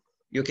things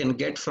you can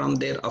get from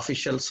their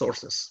official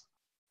sources.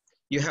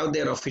 You have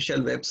their official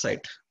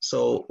website.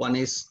 So one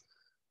is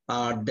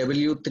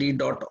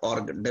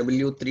w3.org,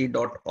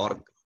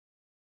 w3.org.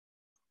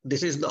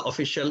 This is the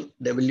official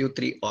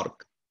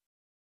w3.org.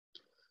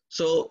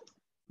 So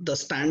the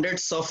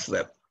standards of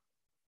web.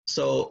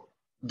 So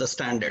the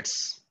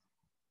standards.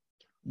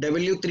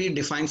 W3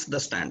 defines the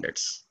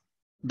standards.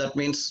 That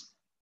means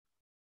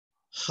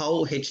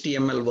how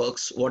HTML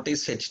works, what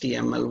is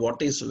HTML,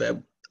 what is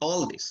web,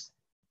 all this.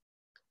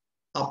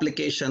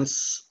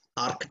 Applications,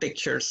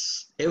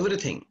 architectures,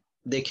 everything,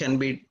 they can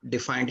be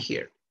defined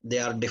here. They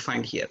are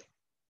defined here.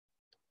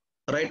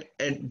 Right?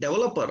 A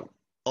developer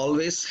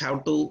always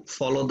have to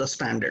follow the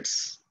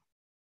standards.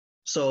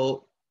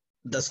 So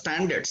the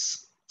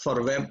standards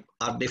for web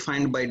are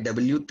defined by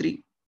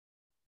W3.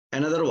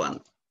 Another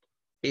one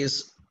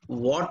is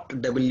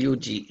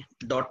whatwg.org.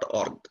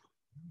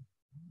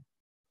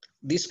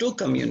 These two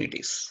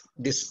communities.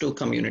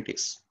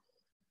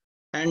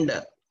 And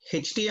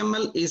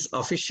HTML is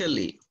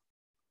officially,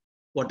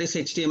 what is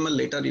HTML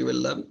later you will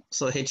learn.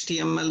 So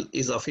HTML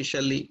is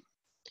officially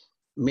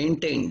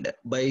maintained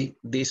by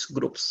these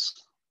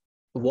groups,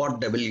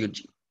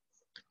 whatwg.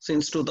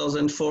 Since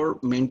 2004,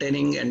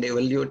 maintaining and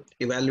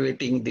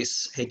evaluating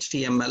this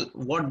HTML,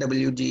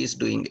 whatwg is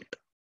doing it.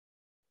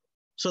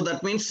 So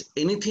that means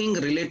anything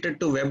related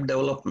to web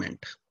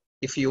development,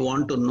 if you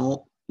want to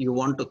know, you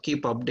want to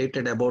keep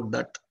updated about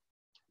that,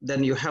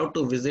 then you have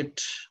to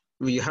visit,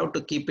 you have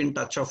to keep in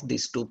touch of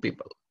these two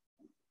people,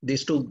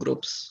 these two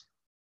groups.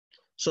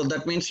 So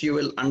that means you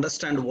will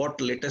understand what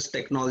latest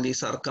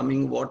technologies are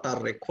coming, what are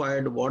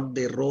required, what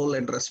their role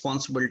and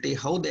responsibility,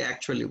 how they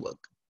actually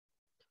work.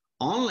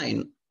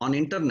 Online, on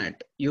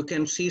internet, you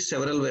can see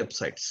several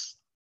websites.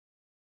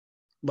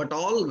 But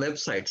all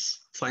websites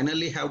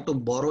finally have to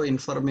borrow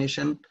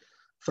information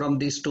from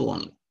these two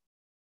only.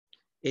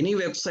 Any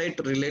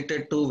website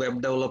related to web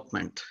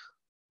development,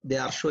 they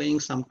are showing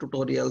some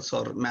tutorials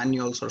or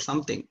manuals or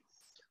something.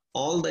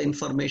 All the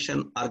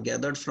information are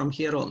gathered from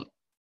here only.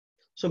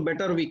 So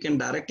better we can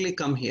directly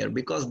come here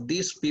because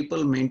these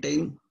people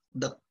maintain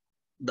the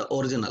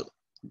original.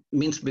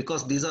 Means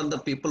because these are the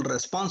people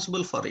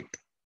responsible for it.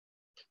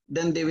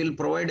 Then they will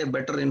provide a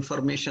better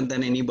information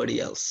than anybody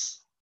else.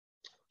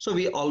 So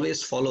we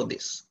always follow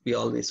this.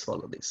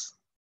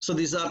 So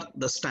these are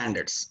the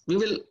standards. We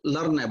will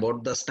learn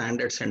about the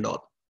standards and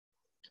all.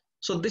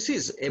 So this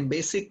is a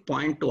basic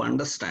point to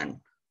understand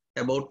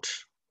about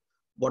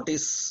what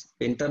is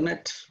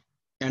internet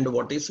and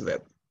what is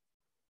web.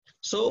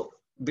 So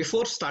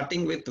before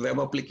starting with web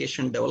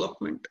application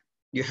development,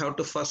 you have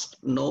to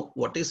first know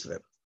what is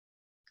web.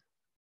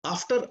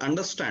 After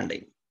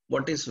understanding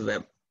what is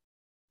web,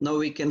 now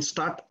we can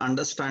start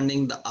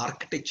understanding the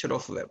architecture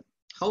of web.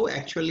 How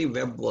actually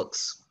web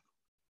works.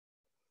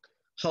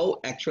 How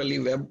actually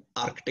web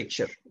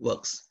architecture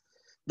works.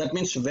 That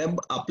means web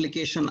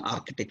application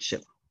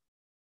architecture.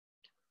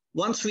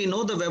 Once we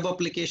know the web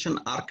application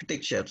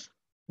architecture,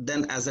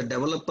 then as a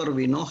developer,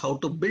 we know how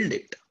to build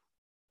it.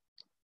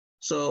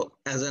 So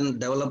as a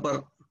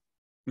developer,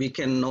 we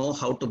can know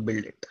how to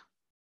build it.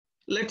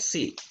 Let's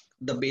see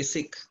the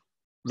basic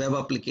web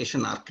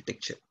application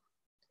architecture.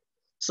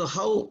 So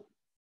how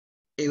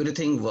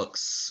everything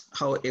works,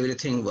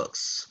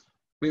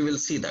 We will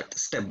see that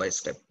step by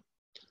step.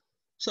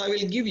 So I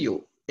will give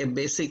you a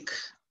basic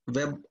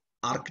web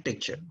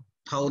architecture,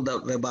 how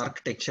the web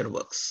architecture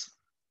works.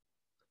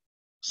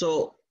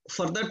 So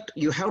for that,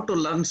 you have to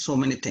learn so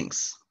many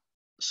things.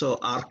 So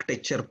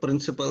architecture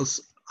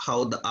principles,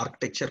 how the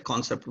architecture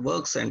concept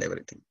works and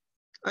everything.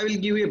 I will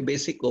give you a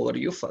basic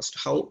overview first,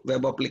 how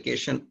web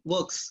application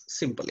works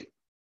simply.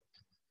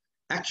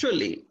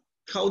 Actually,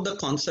 how the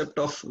concept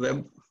of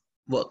web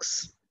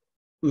works,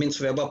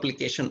 means web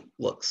application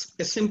works.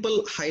 A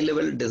simple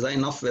high-level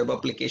design of web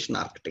application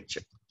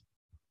architecture.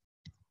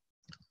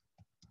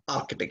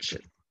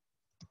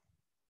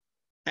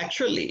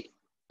 Actually,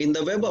 in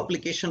the web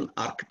application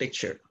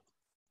architecture,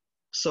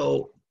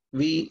 so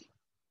we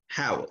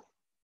have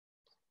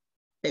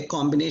a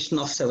combination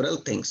of several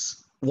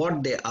things.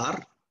 What they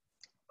are,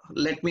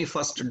 let me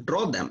first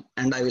draw them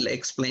and I will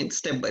explain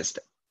step by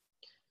step.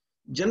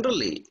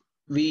 Generally,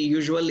 we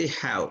usually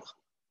have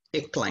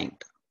a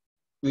client.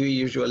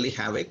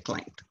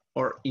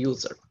 Or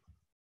user.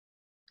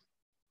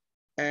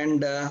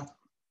 And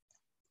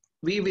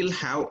we will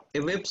have a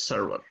web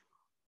server.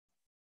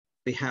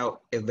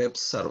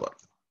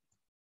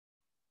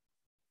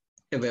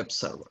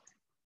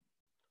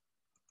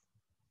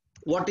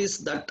 What is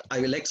that? I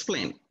will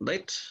explain,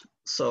 right?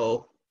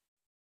 So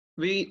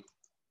we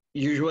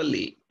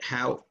usually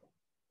have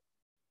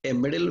a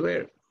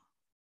middleware.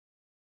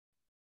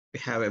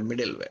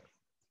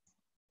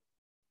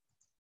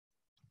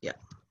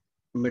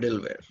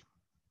 Middleware.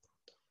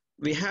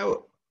 We have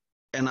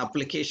an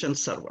application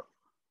server.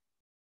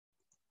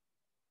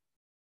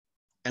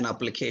 And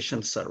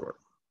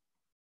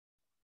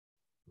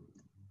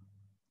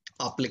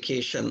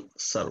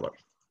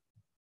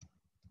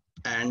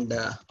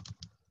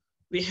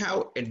We have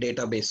a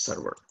database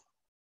server,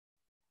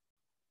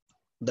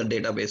 the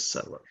database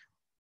server,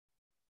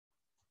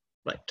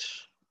 right?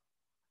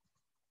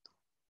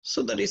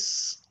 So that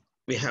is,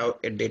 we have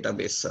a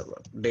database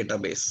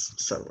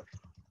server.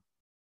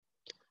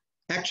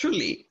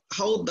 Actually,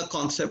 how the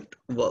concept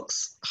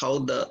works, how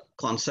the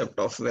concept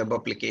of web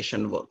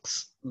application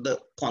works, the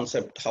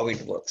concept, how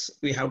it works,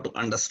 we have to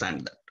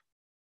understand that.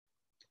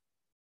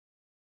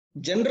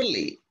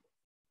 Generally,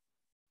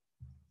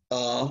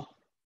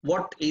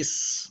 what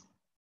is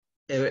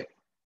a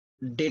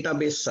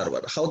database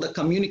server, how the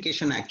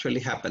communication actually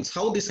happens,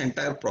 how this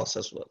entire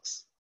process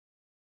works.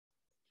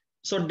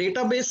 So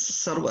database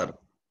server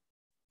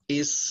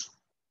is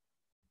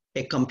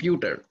a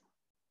computer.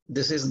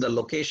 This is the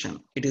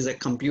location. It is a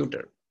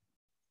computer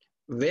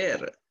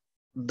where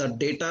the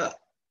data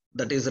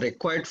that is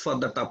required for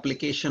that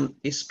application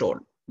is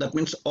stored. That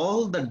means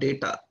all the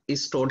data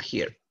is stored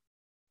here.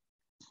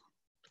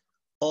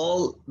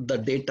 All the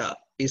data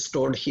is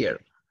stored here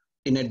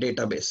in a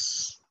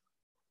database.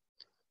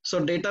 So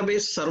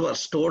database server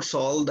stores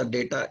all the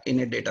data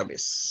in a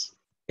database.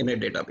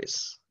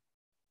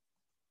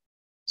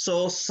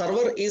 So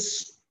server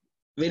is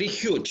very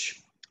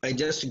huge. I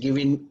just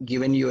given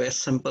you a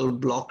simple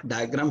block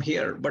diagram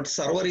here, but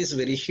server is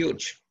very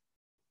huge.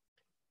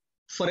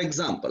 For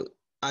example,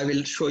 I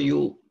will show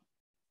you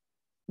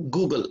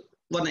Google.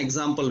 One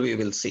example we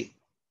will see.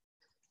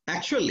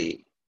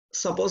 Actually,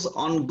 suppose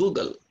on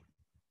Google,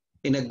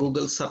 in a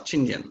Google search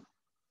engine,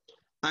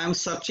 I am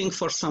searching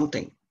for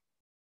something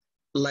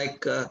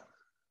like,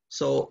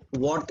 so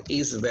what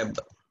is web?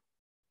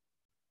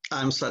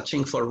 I am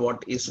searching for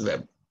what is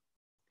web.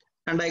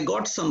 And I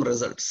got some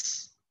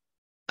results.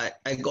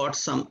 I got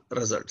some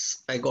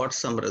results.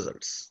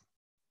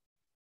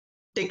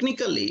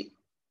 Technically,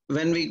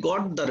 when we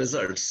got the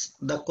results,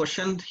 the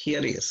question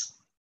here is,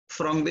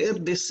 from where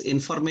this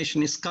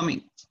information is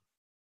coming?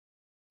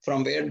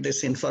 From where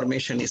this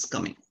information is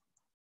coming?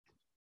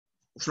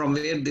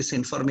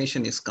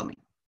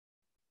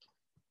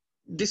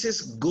 This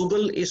is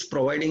Google is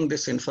providing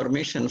this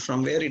information.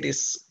 From where it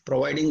is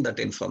providing that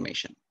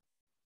information?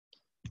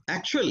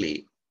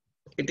 Actually,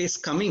 it is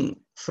coming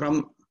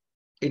from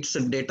its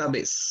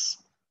database.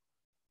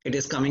 It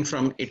is coming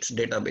from its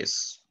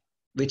database,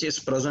 which is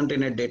present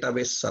in a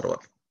database server.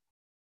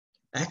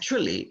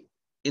 Actually,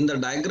 in the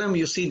diagram,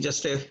 you see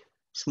just a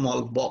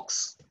small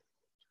box.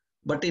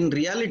 But in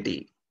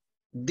reality,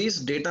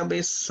 these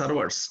database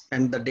servers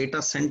and the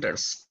data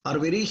centers are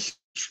very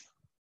huge.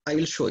 I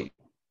will show you.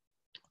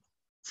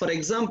 For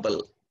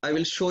example, I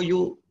will show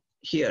you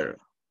here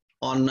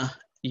on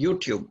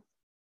YouTube.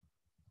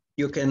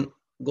 You can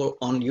go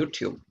on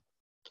YouTube.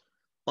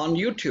 On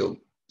YouTube,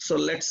 so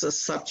let's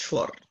search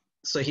for,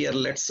 so here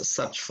let's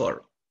search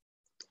for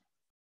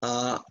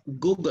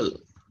Google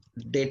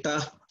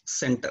Data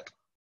Center.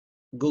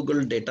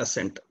 Google Data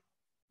Center.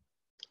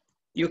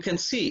 You can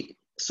see,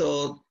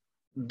 so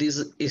this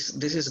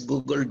is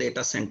Google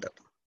Data Center.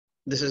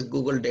 This is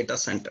Google Data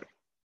Center.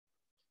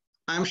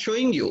 I'm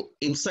showing you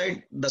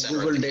inside the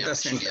Google Data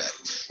Center.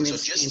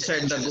 Means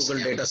inside the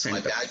Google Data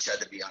Center.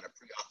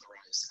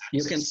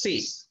 You can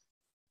see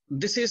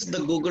this is the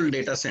Google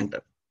Data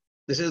Center.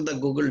 This is the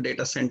Google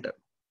Data Center.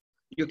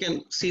 You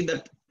can see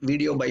that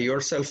video by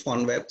yourself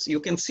on webs. You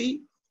can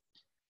see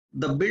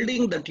the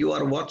building that you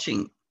are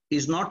watching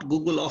is not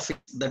Google Office.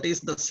 That is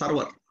the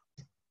server.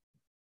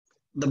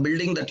 The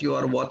building that you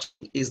are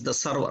watching is the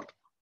server.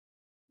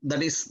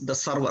 That is the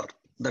server.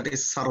 That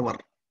is server.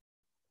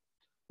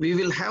 We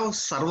will have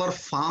server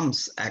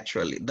farms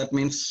actually. That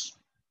means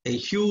a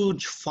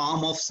huge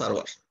farm of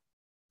servers.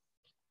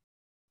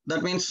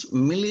 That means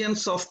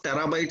millions of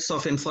terabytes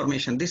of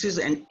information. This is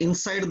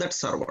inside that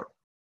server.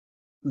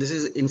 This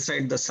is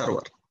inside the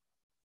server.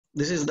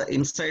 This is the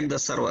inside the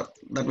server.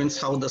 That means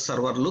how the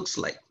server looks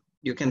like.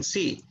 You can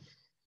see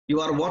you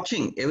are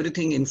watching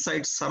everything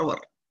inside server.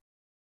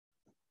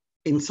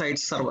 Inside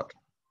server.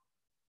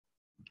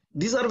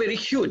 These are very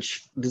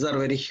huge. These are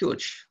very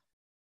huge.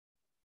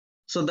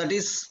 So that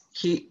is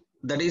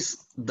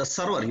the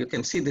server. You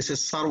can see this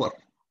is server.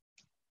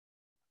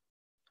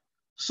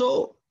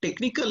 So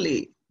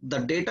technically the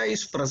data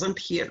is present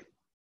here.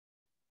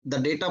 The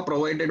data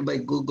provided by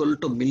Google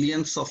to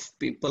millions of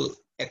people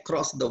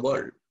across the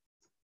world.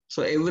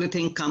 So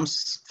everything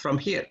comes from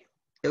here.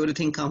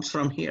 Everything comes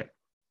from here.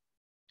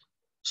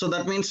 So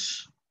that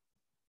means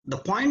the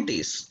point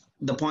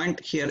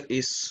here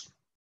is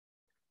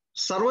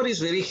server is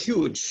very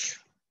huge,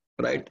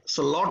 right?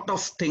 So a lot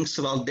of things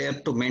are there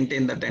to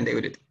maintain that and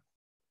everything.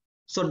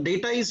 So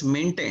data is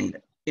maintained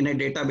in a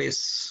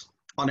database,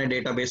 on a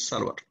database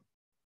server.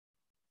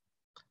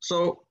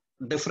 So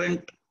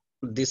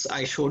this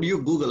I showed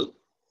you Google.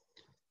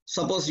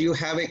 Suppose you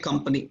have a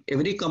company,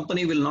 every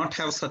company will not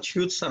have such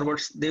huge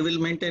servers. They will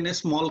maintain a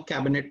small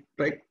cabinet,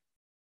 right?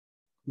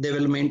 They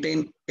will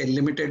maintain a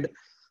limited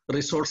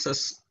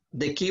resources.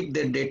 They keep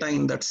their data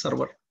in that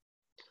server.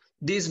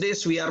 These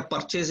days we are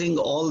purchasing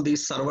all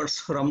these servers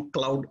from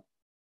cloud.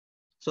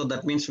 So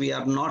that means we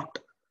are not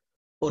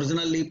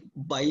originally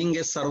buying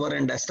a server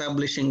and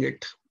establishing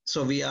it. So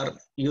we are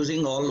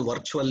using all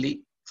virtually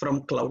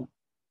from cloud,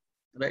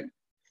 right?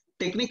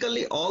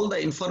 Technically, all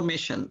the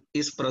information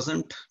is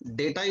present,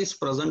 data is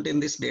present in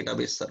this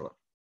database server.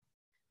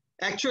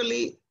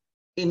 Actually,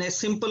 in a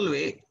simple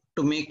way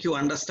to make you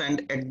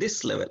understand at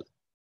this level,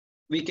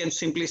 we can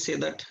simply say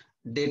that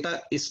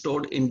data is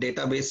stored in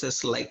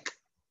databases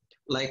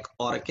like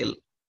Oracle,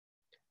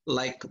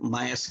 like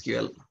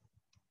MySQL,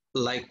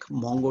 like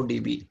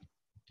MongoDB.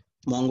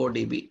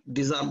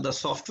 These are the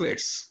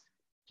softwares.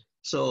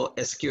 So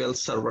SQL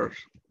Server,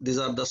 these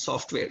are the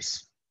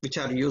softwares which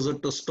are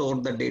used to store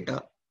the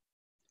data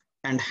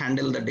and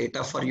handle the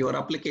data for your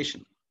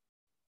application.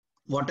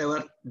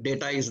 Whatever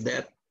data is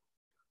there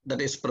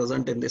that is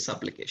present in this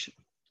application.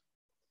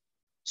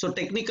 So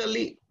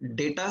technically,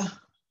 data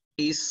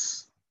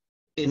is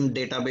in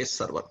database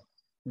server.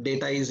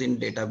 Data is in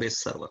database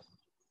server.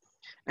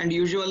 And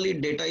usually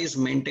data is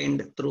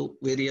maintained through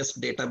various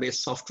database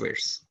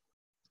softwares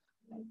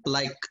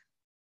like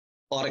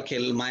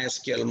Oracle,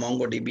 MySQL,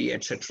 MongoDB,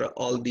 etc.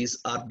 All these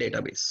are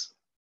database.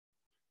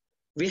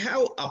 We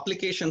have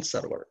application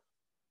server.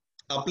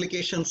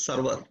 Application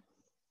server.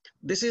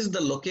 This is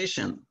the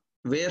location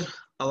where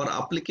our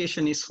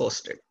application is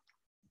hosted.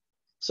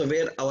 So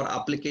where our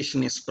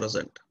application is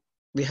present.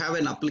 We have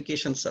an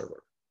application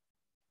server.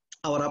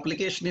 Our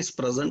application is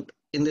present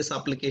in this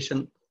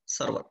application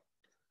server.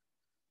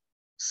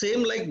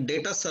 Same like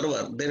data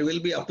server, there will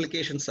be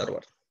application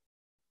server.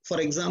 For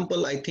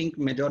example, I think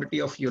majority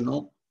of you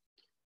know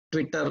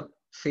Twitter,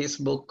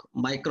 Facebook,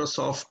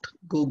 Microsoft,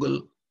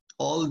 Google,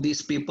 all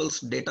these people's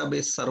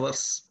database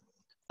servers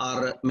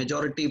are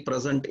majority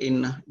present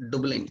in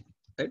Dublin,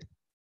 right?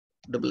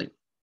 Dublin.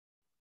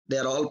 They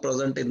are all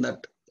present in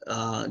that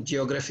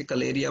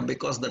geographical area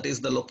because that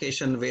is the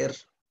location where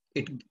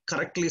it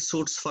correctly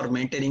suits for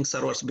maintaining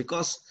servers,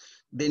 because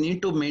they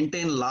need to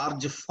maintain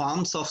large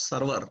farms of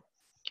server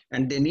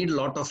and they need a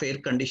lot of air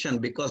condition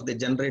because they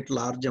generate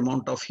large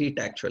amount of heat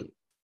actually.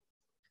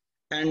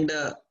 And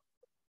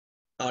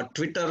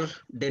Twitter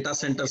data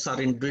centers are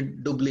in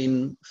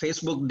Dublin,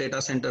 Facebook data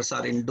centers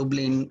are in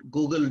Dublin,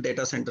 Google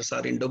data centers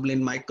are in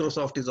Dublin,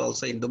 Microsoft is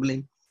also in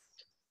Dublin.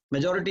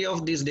 Majority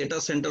of these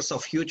data centers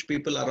of huge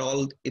people are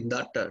all in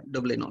that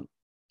Dublin on.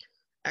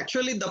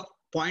 Actually, the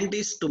point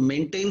is to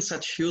maintain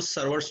such huge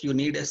servers, you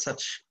need a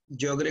such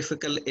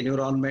geographical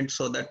environment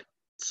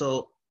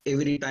so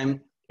every time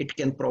it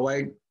can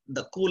provide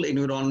the cool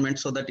environment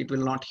so that it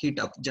will not heat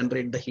up,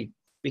 generate the heat.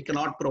 We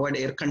cannot provide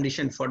air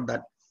condition for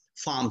that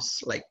farms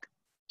like.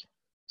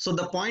 So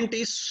the point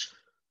is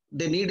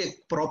they need a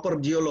proper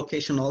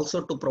geolocation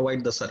also to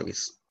provide the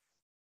service.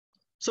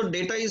 So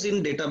data is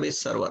in database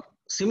server.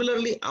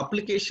 Similarly,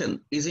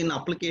 application is in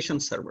application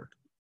server.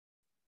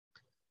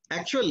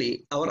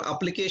 Actually, our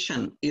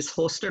application is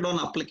hosted on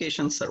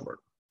application server.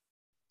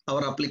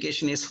 Our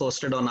application is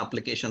hosted on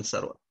application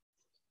server.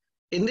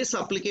 In this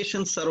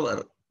application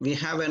server, we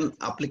have an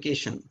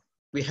application.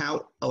 We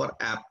have our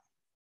app.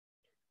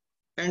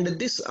 And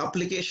this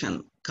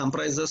application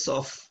comprises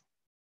of,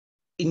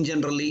 in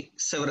generally,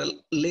 several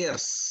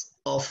layers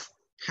of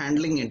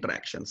handling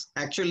interactions.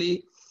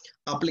 Actually,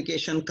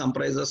 application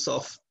comprises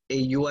of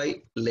a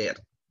UI layer,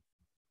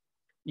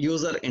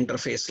 user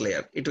interface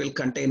layer. It will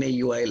contain a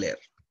UI layer.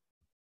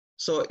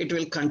 So it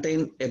will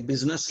contain a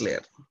business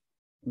layer,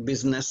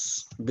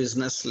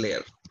 business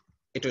layer.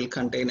 It will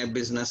contain a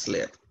business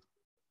layer.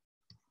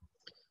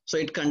 So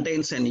it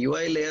contains an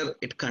UI layer.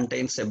 It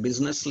contains a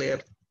business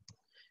layer.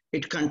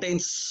 It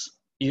contains,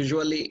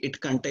 usually it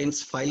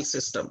contains file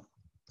system.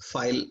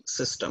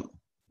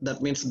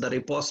 That means the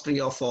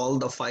repository of all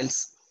the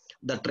files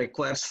that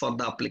requires for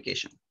the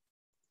application.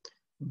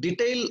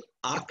 Detail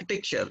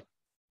architecture,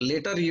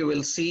 later you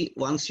will see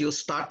once you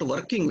start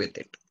working with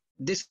it.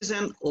 This is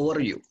an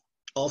overview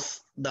of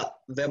the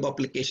web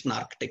application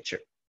architecture.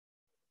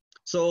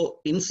 So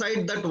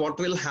inside that, what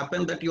will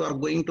happen that you are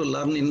going to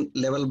learn in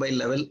level by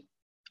level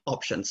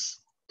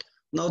options.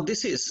 Now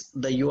this is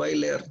the UI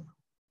layer,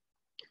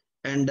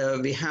 and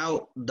we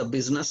have the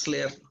business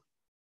layer.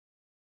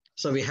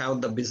 So we have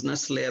the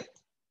business layer,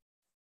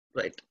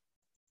 right?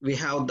 We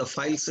have the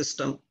file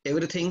system,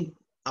 everything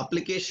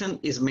application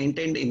is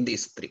maintained in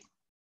these three.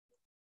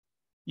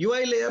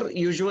 UI layer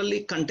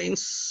usually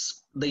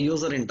contains the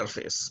user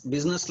interface.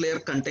 Business layer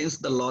contains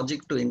the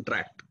logic to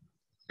interact.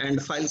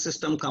 And file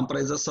system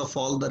comprises of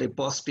all the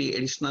repository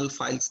additional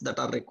files that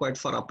are required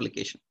for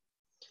application.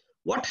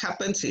 What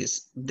happens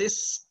is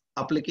this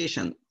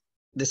application,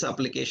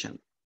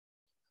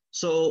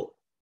 so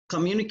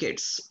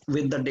communicates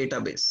with the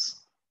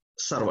database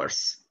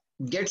servers,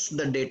 gets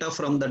the data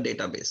from the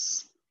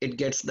database. It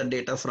gets the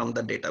data from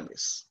the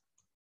database.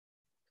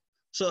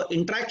 So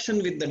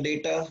interaction with the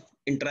data,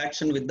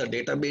 interaction with the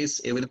database,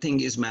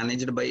 everything is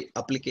managed by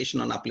application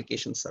on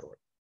application server.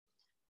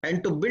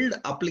 And to build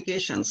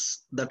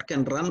applications that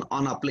can run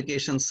on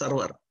application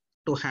server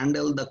to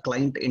handle the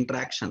client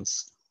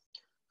interactions,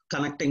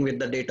 connecting with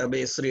the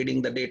database,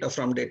 reading the data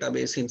from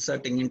database,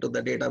 inserting into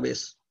the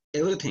database,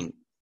 everything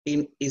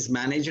is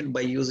managed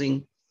by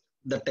using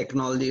the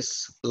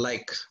technologies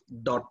like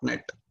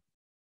 .NET,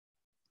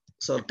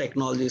 So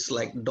technologies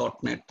like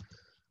 .NET,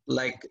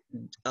 like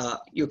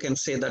you can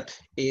say that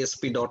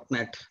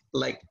ASP.NET,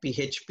 like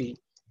PHP,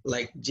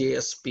 like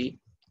JSP,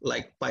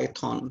 like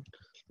Python,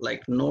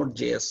 like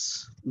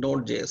Node.js,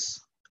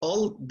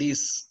 all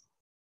these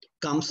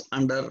comes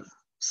under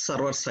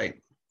server side.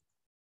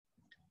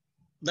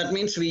 That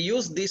means we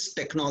use these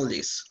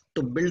technologies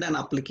to build an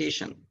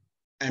application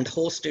and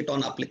host it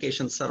on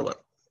application server,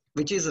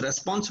 which is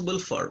responsible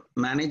for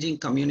managing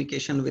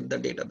communication with the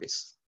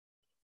database,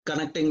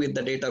 connecting with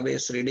the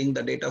database, reading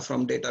the data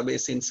from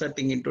database,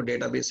 inserting into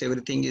database.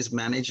 Everything is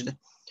managed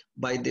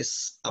by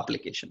this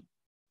application.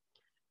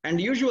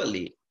 And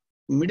usually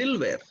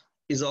middleware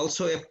is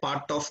also a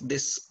part of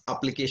this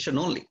application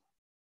only.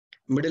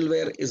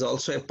 Middleware is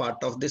also a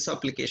part of this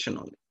application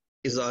only,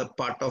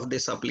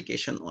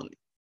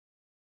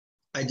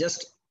 I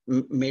just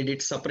made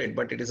it separate,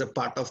 but it is a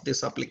part of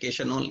this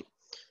application only,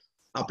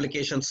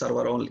 application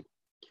server only.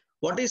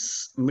 What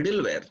is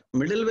middleware?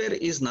 Middleware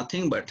is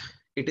nothing but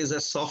it is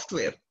a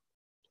software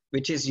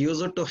which is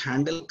used to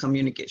handle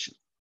communication.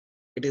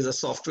 It is a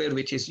software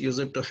which is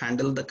used to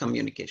handle the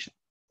communication.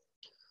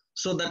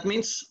 So that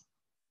means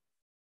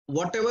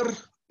whatever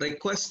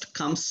request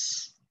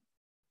comes,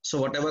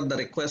 whatever the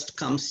request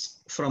comes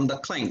from the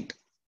client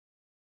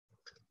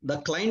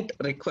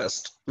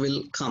request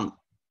will come.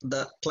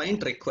 The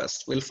client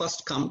request will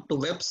first come to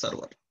web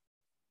server.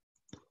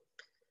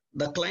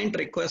 The client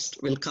request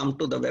will come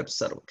to the web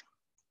server.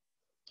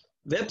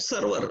 Web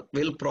server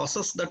will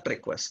process that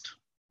request.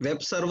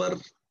 Web server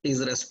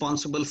is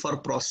responsible for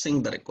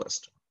processing the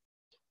request.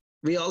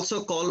 We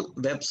also call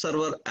web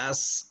server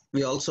as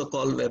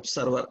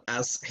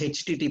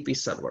HTTP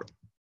server.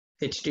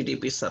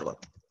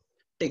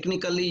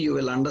 Technically, you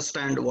will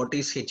understand what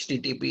is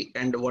HTTP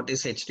and what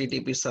is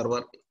HTTP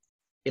server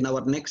in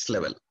our next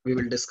level. We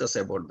will discuss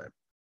about that.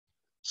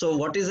 So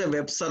what is a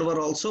web server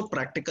also?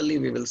 Practically,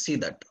 we will see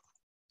that.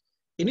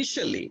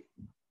 Initially,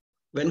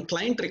 when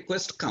client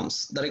request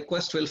comes, the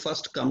request will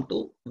first come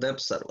to web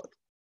server.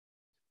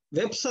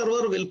 Web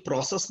server will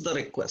process the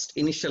request.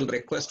 Initial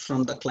request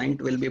from the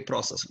client will be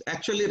processed.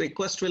 Actually,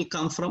 request will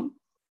come from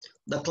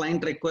the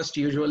client request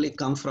usually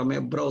come from a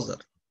browser,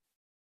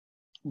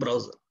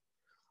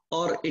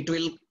 or it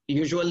will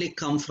usually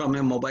come from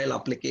a mobile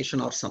application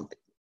or something.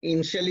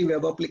 Initially,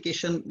 web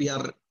application, we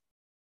are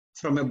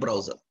from a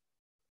browser.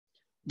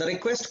 The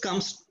request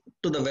comes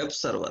to the web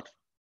server.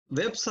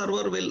 Web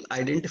server will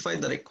identify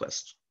the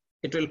request.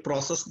 It will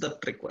process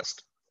that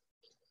request.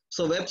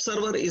 So web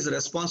server is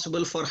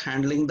responsible for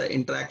handling the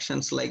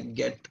interactions like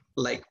get,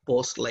 like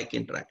post, like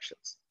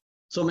interactions.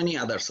 So many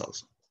others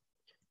also.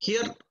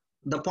 Here,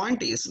 the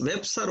point is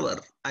web server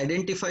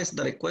identifies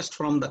the request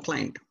from the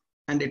client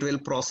and it will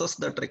process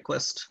that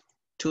request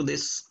to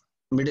this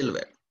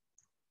middleware.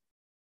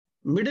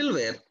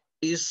 Middleware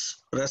is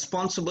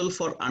responsible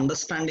for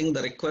understanding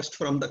the request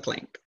from the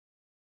client.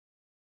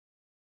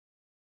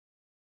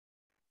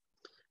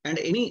 And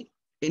any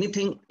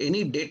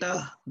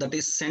data that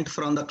is sent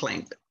from the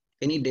client,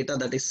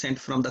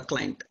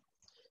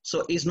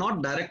 so is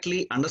not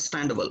directly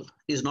understandable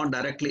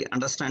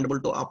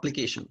to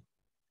application.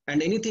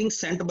 And anything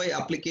sent by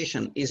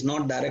application is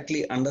not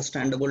directly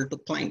understandable to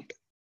client.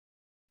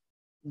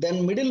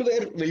 Then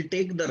middleware will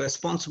take the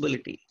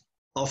responsibility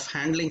of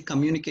handling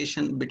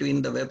communication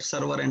between the web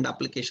server and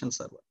application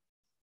server.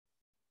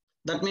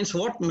 That means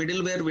what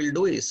middleware will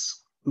do is,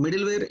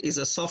 middleware is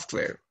a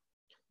software.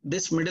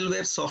 This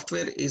middleware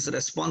software is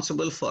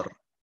responsible for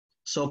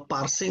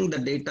parsing the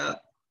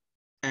data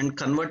and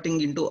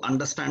converting into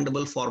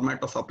understandable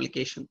format of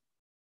application.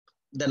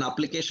 Then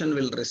application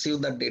will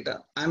receive that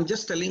data. I'm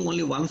just telling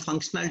only one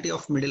functionality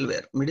of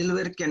middleware.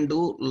 Middleware can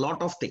do a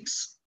lot of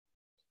things.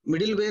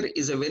 Middleware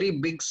is a very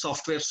big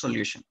software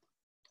solution.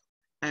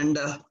 And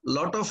a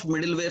lot of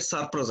middlewares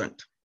are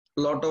present.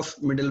 Various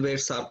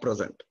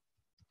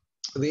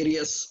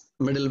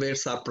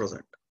middlewares are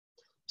present.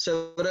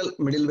 Several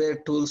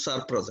middleware tools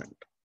are present.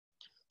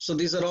 So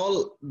these are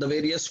all the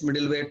various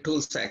middleware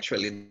tools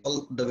actually.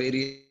 All the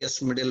various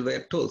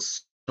middleware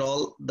tools.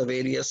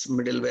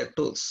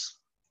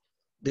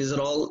 These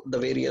are all the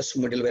various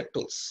middleware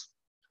tools.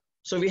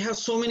 So we have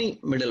so many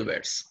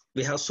middlewares.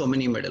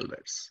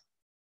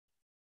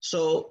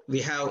 So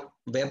we have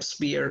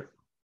WebSphere.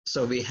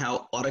 So we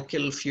have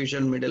Oracle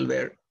Fusion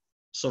middleware.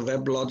 So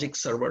WebLogic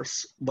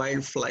servers,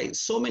 Wildfly,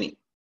 so many.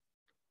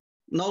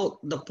 Now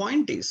the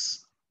point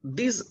is,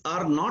 these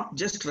are not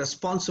just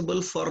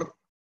responsible for,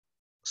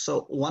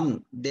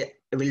 they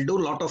will do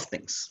a lot of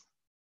things.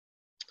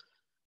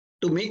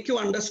 To make you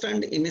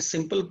understand in a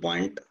simple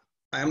point,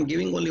 I am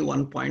giving only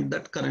one point,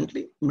 that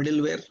currently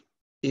middleware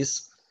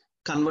is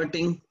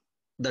converting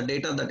the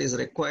data that is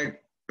required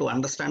to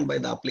understand by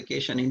the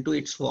application into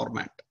its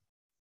format.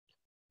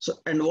 So,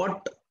 and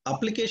what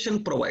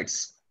application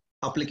provides,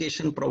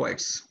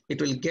 it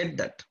will get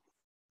that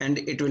and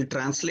it will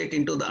translate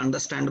into the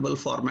understandable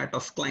format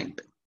of client,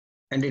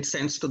 and it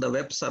sends to the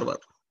web server,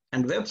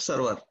 and web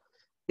server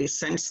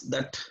sends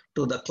that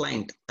to the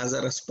client as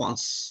a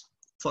response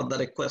for the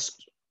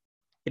request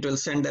it will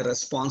send a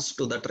response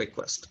to that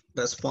request,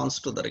 response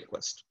to the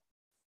request.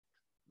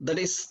 That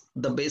is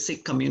the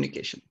basic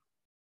communication.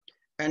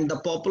 And the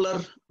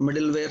popular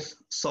middleware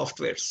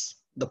softwares,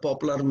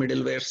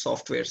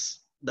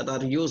 that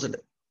are used.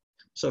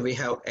 So we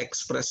have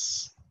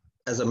Express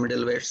as a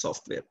middleware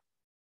software,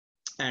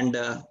 and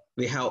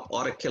we have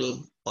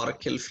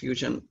Oracle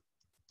Fusion,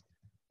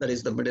 that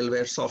is the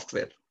middleware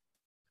software.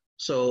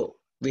 So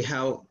we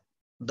have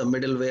the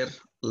middleware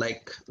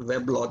like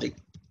WebLogic.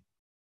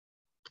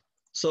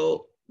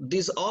 So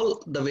these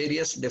all the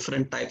various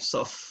different types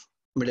of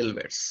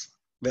middlewares.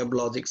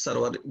 WebLogic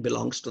server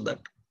belongs to that.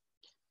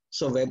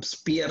 So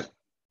WebSphere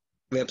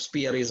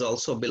is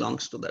also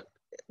belongs to that.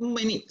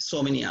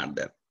 So many are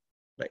there,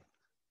 right?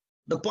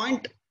 The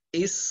point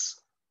is,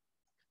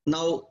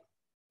 now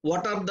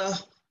what are the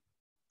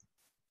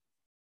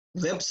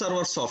web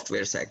server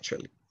softwares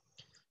actually?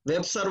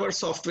 Web server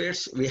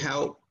softwares, we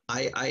have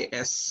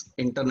IIS,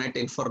 Internet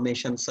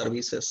Information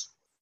Services.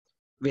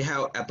 We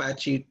have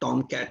Apache,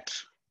 Tomcat.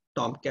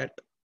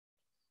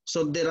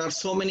 So there are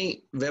so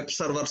many web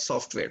server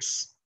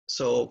softwares.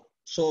 So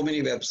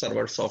many web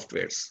server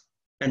softwares.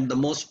 And the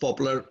most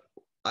popular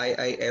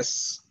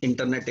IIS,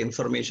 Internet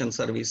Information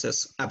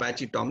Services,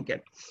 Apache,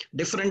 Tomcat.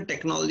 Different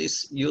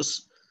technologies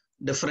use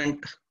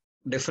different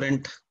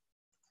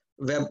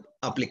web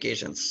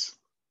applications.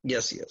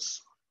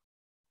 Yes.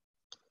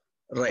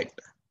 Right.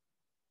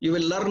 You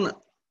will learn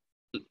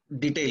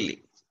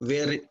detailedly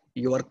where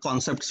your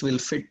concepts will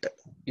fit.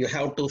 You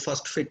have to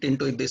first fit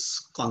into this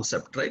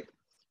concept, right?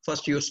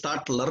 First you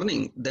start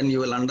learning, then you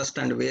will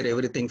understand where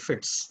everything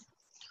fits.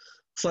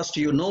 First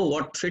you know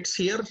what fits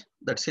here,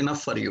 that's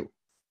enough for you.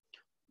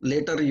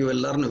 Later you will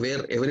learn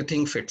where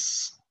everything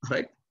fits,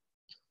 right?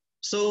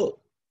 So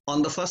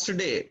on the first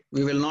day,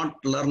 we will not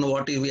learn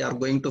what we are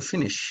going to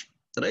finish,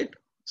 right?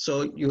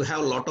 So you have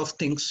a lot of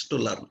things to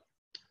learn.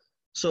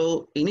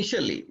 So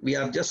initially we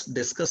are just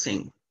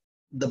discussing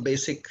the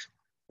basic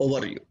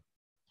overview.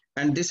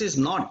 And this is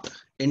not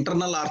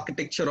internal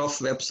architecture of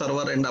web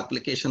server and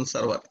application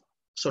server.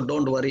 So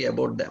don't worry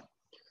about them.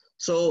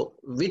 So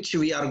which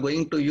we are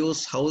going to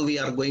use, how we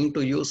are going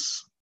to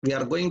use, we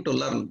are going to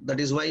learn. That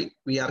is why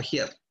we are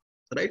here,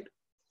 right?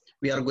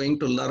 We are going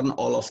to learn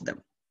all of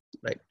them,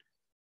 right?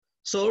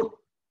 So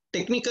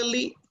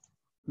technically,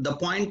 the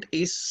point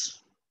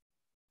is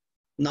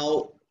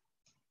now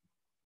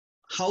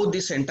how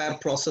this entire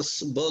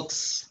process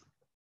works.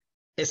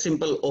 A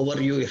simple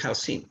overview you have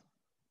seen.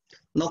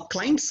 Now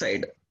client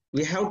side,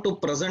 we have to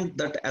present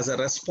that as a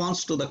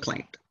response to the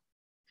client.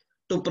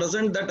 To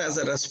present that as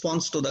a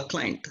response to the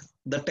client,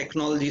 the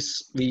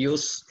technologies we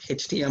use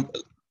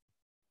HTML,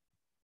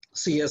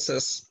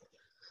 CSS,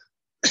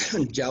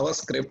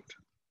 JavaScript,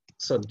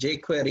 so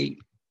jQuery,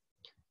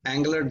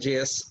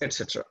 AngularJS,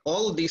 etc.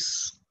 All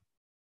these.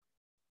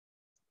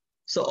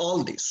 So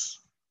all these.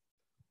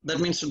 That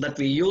means that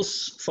we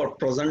use for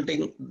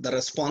presenting the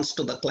response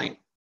to the client.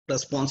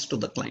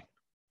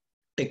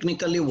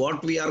 Technically,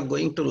 what we are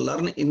going to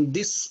learn in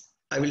this,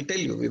 I will tell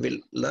you, we will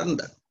learn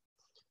that.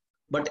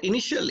 But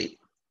initially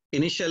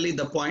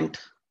the point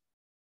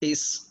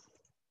is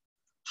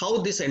how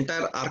this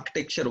entire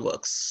architecture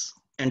works.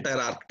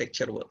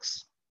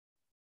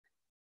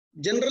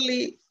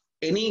 Generally,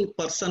 any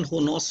person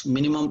who knows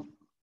minimum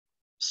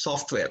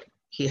software,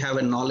 he have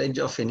a knowledge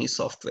of any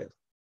software.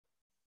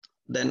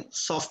 Then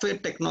software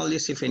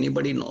technologies, if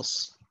anybody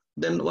knows,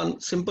 then one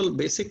simple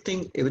basic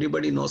thing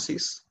everybody knows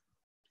is,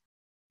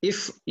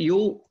 if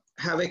you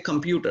have a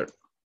computer,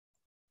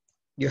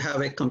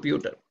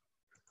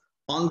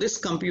 on this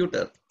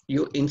computer,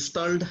 you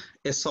installed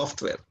a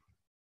software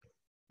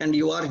and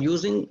you are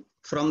using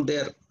from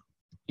that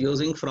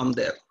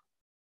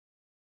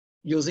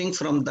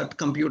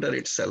computer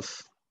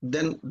itself,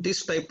 then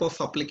this type of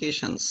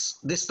applications,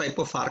 this type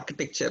of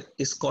architecture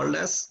is called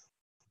as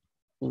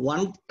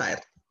one tier.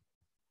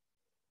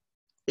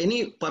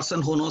 Any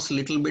person who knows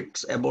little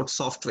bit about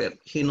software,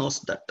 he knows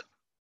that.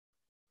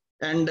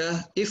 And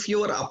if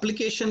your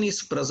application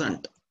is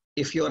present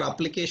in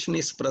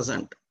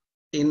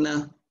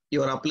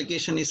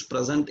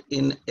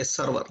a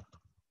server,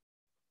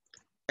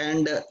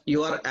 and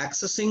you are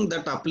accessing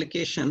that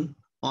application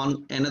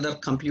on another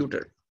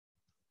computer.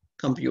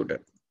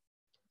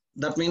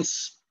 That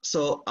means,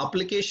 so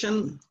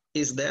application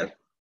is there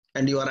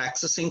and you are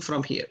accessing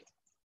from here.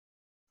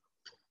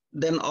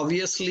 Then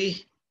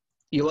obviously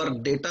your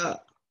data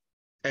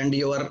and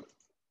your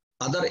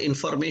other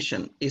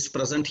information is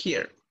present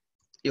here.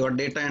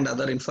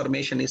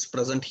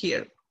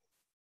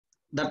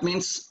 That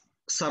means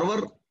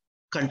server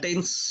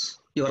contains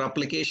your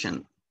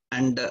application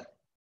and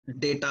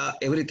data,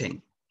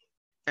 everything.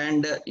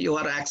 And you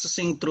are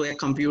accessing through a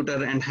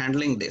computer and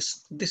handling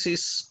this.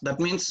 That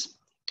means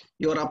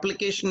your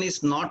application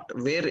is not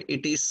where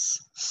it is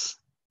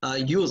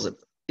used.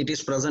 It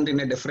is present in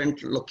a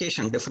different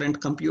location,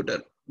 different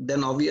computer.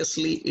 Then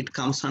obviously it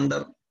comes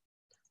under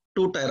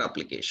two-tier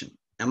application.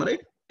 Am I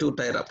right?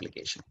 Two-tier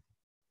application.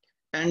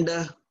 And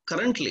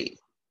currently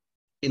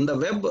in the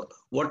web,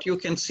 what you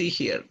can see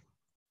here,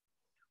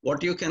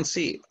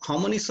 how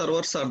many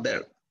servers are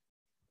there?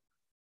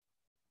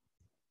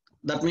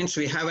 That means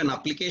we have an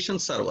application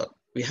server,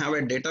 we have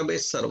a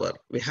database server,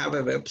 we have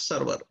a web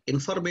server.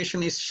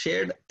 Information is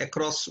shared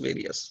across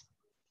various.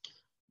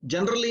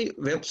 Generally,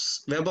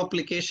 web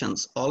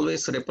applications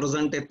always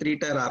represent a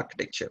three-tier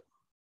architecture.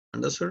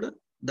 Understood?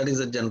 That is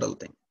a general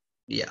thing.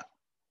 Yeah,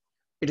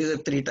 it is a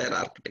three-tier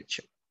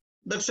architecture.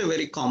 That's a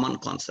very common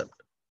concept.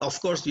 Of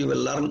course, you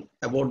will learn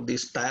about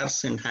these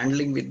tiers and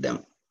handling with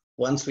them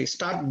once we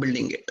start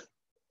building it.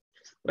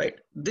 Right?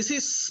 This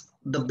is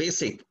the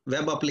basic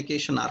web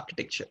application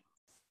architecture.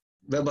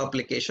 Web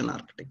application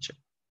architecture.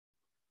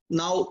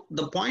 Now,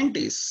 the point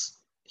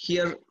is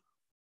here,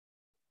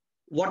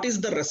 what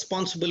is the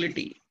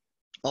responsibility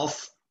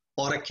of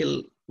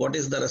Oracle? What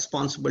is the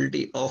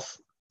responsibility of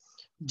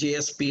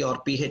JSP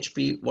or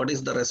PHP? What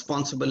is the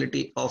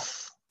responsibility of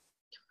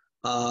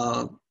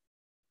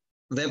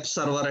web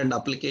server and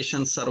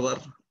application server,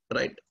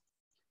 right?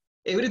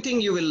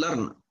 Everything you will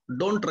learn.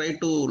 Don't try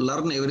to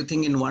learn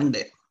everything in one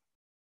day,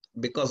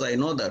 because I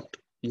know that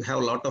you have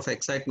a lot of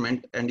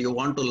excitement and you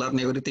want to learn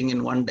everything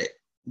in one day.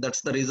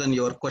 That's the reason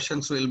your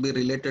questions will be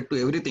related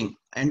to everything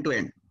end to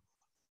end.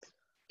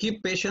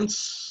 Keep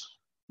patience.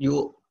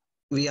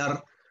 We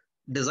are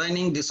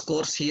designing this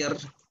course here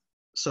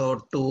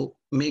so to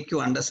make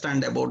you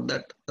understand about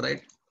that,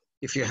 right?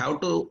 If you have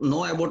to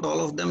know about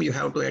all of them, you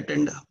have to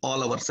attend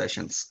all our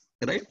sessions,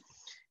 right?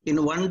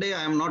 In one day,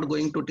 I am not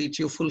going to teach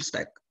you full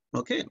stack,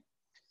 okay?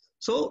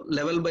 So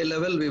level by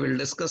level, we will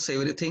discuss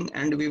everything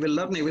and we will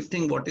learn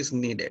everything what is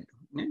needed.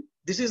 Okay?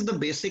 This is the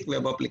basic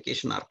web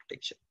application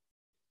architecture.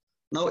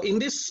 Now in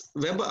this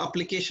web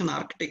application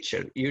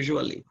architecture,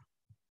 usually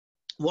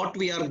what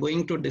we are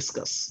going to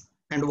discuss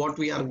and what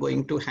we are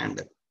going to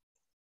handle,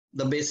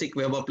 the basic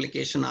web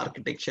application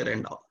architecture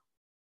and all.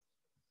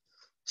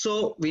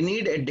 So we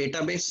need a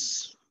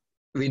database,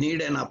 we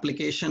need an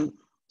application.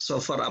 So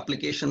for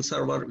application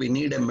server, we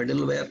need a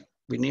middleware,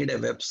 we need a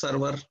web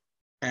server,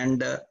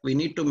 and we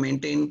need to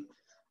maintain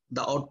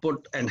the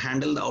output and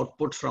handle the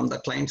output from the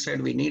client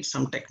side. We need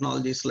some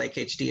technologies like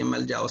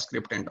HTML,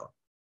 JavaScript and all.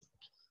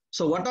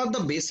 So what are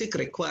the basic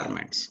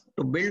requirements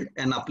to build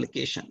an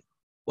application?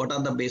 What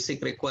are the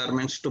basic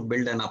requirements to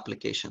build an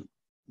application?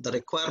 The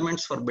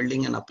requirements for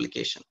building an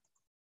application.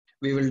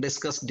 We will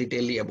discuss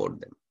detailedly about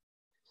them.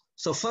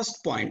 So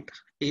first point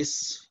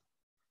is,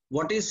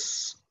 what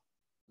is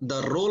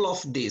the role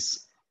of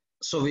this?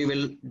 So we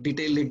will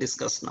detailedly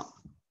discuss now.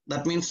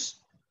 That means,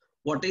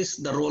 what is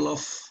the role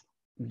of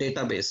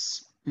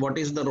database? What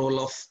is the role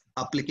of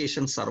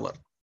application server?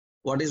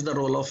 What is the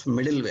role of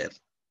middleware?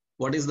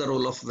 What is the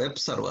role of web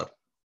server?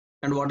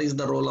 And what is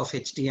the role of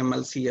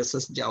HTML,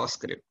 CSS,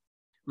 JavaScript?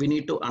 We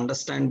need to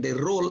understand their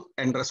role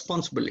and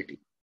responsibility.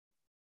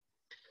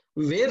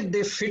 Where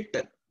they fit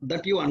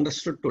that you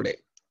understood today.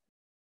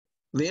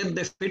 Where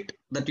they fit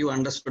that you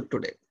understood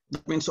today.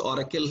 That means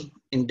Oracle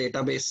in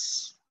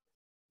database,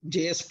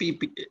 JSP,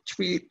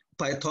 PHP,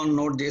 Python,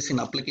 Node.js in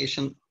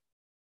application,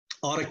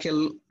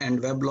 Oracle and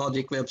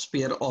WebLogic,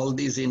 WebSphere, all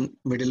these in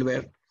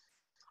middleware,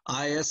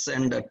 IIS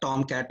and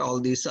Tomcat, all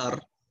these are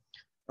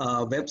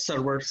web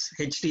servers,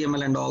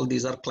 HTML and all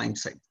these are client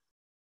side.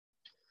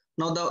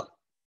 Now the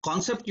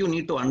concept you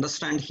need to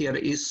understand here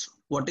is,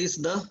 what is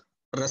the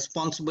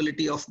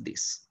responsibility of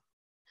this?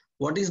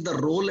 What is the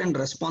role and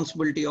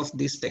responsibility of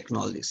these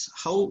technologies?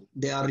 How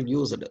they are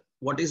used?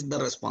 What is the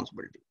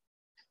responsibility?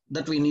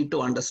 That we need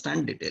to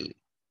understand detailedly.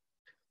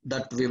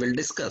 That we will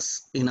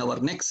discuss in our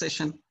next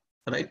session,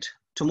 right?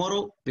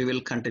 Tomorrow we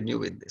will continue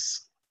with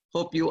this.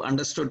 Hope you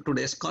understood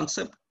today's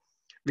concept.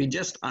 We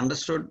just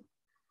understood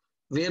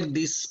where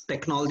these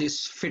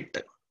technologies fit.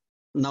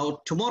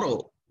 Now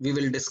tomorrow we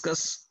will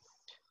discuss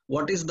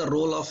what is the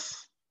role of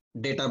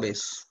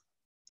database,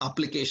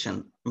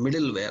 application,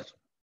 middleware,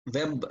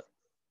 web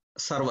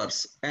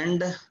servers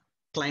and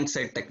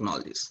client-side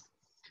technologies.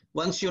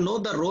 Once you know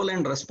the role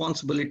and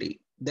responsibility,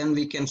 then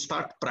we can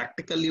start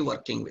practically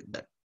working with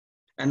that.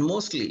 And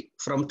mostly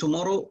from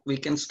tomorrow, we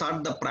can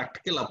start the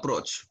practical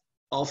approach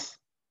of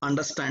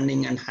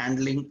understanding and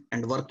handling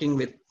and working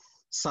with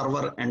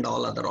server and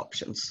all other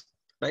options,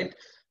 right?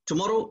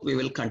 Tomorrow, we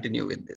will continue with this.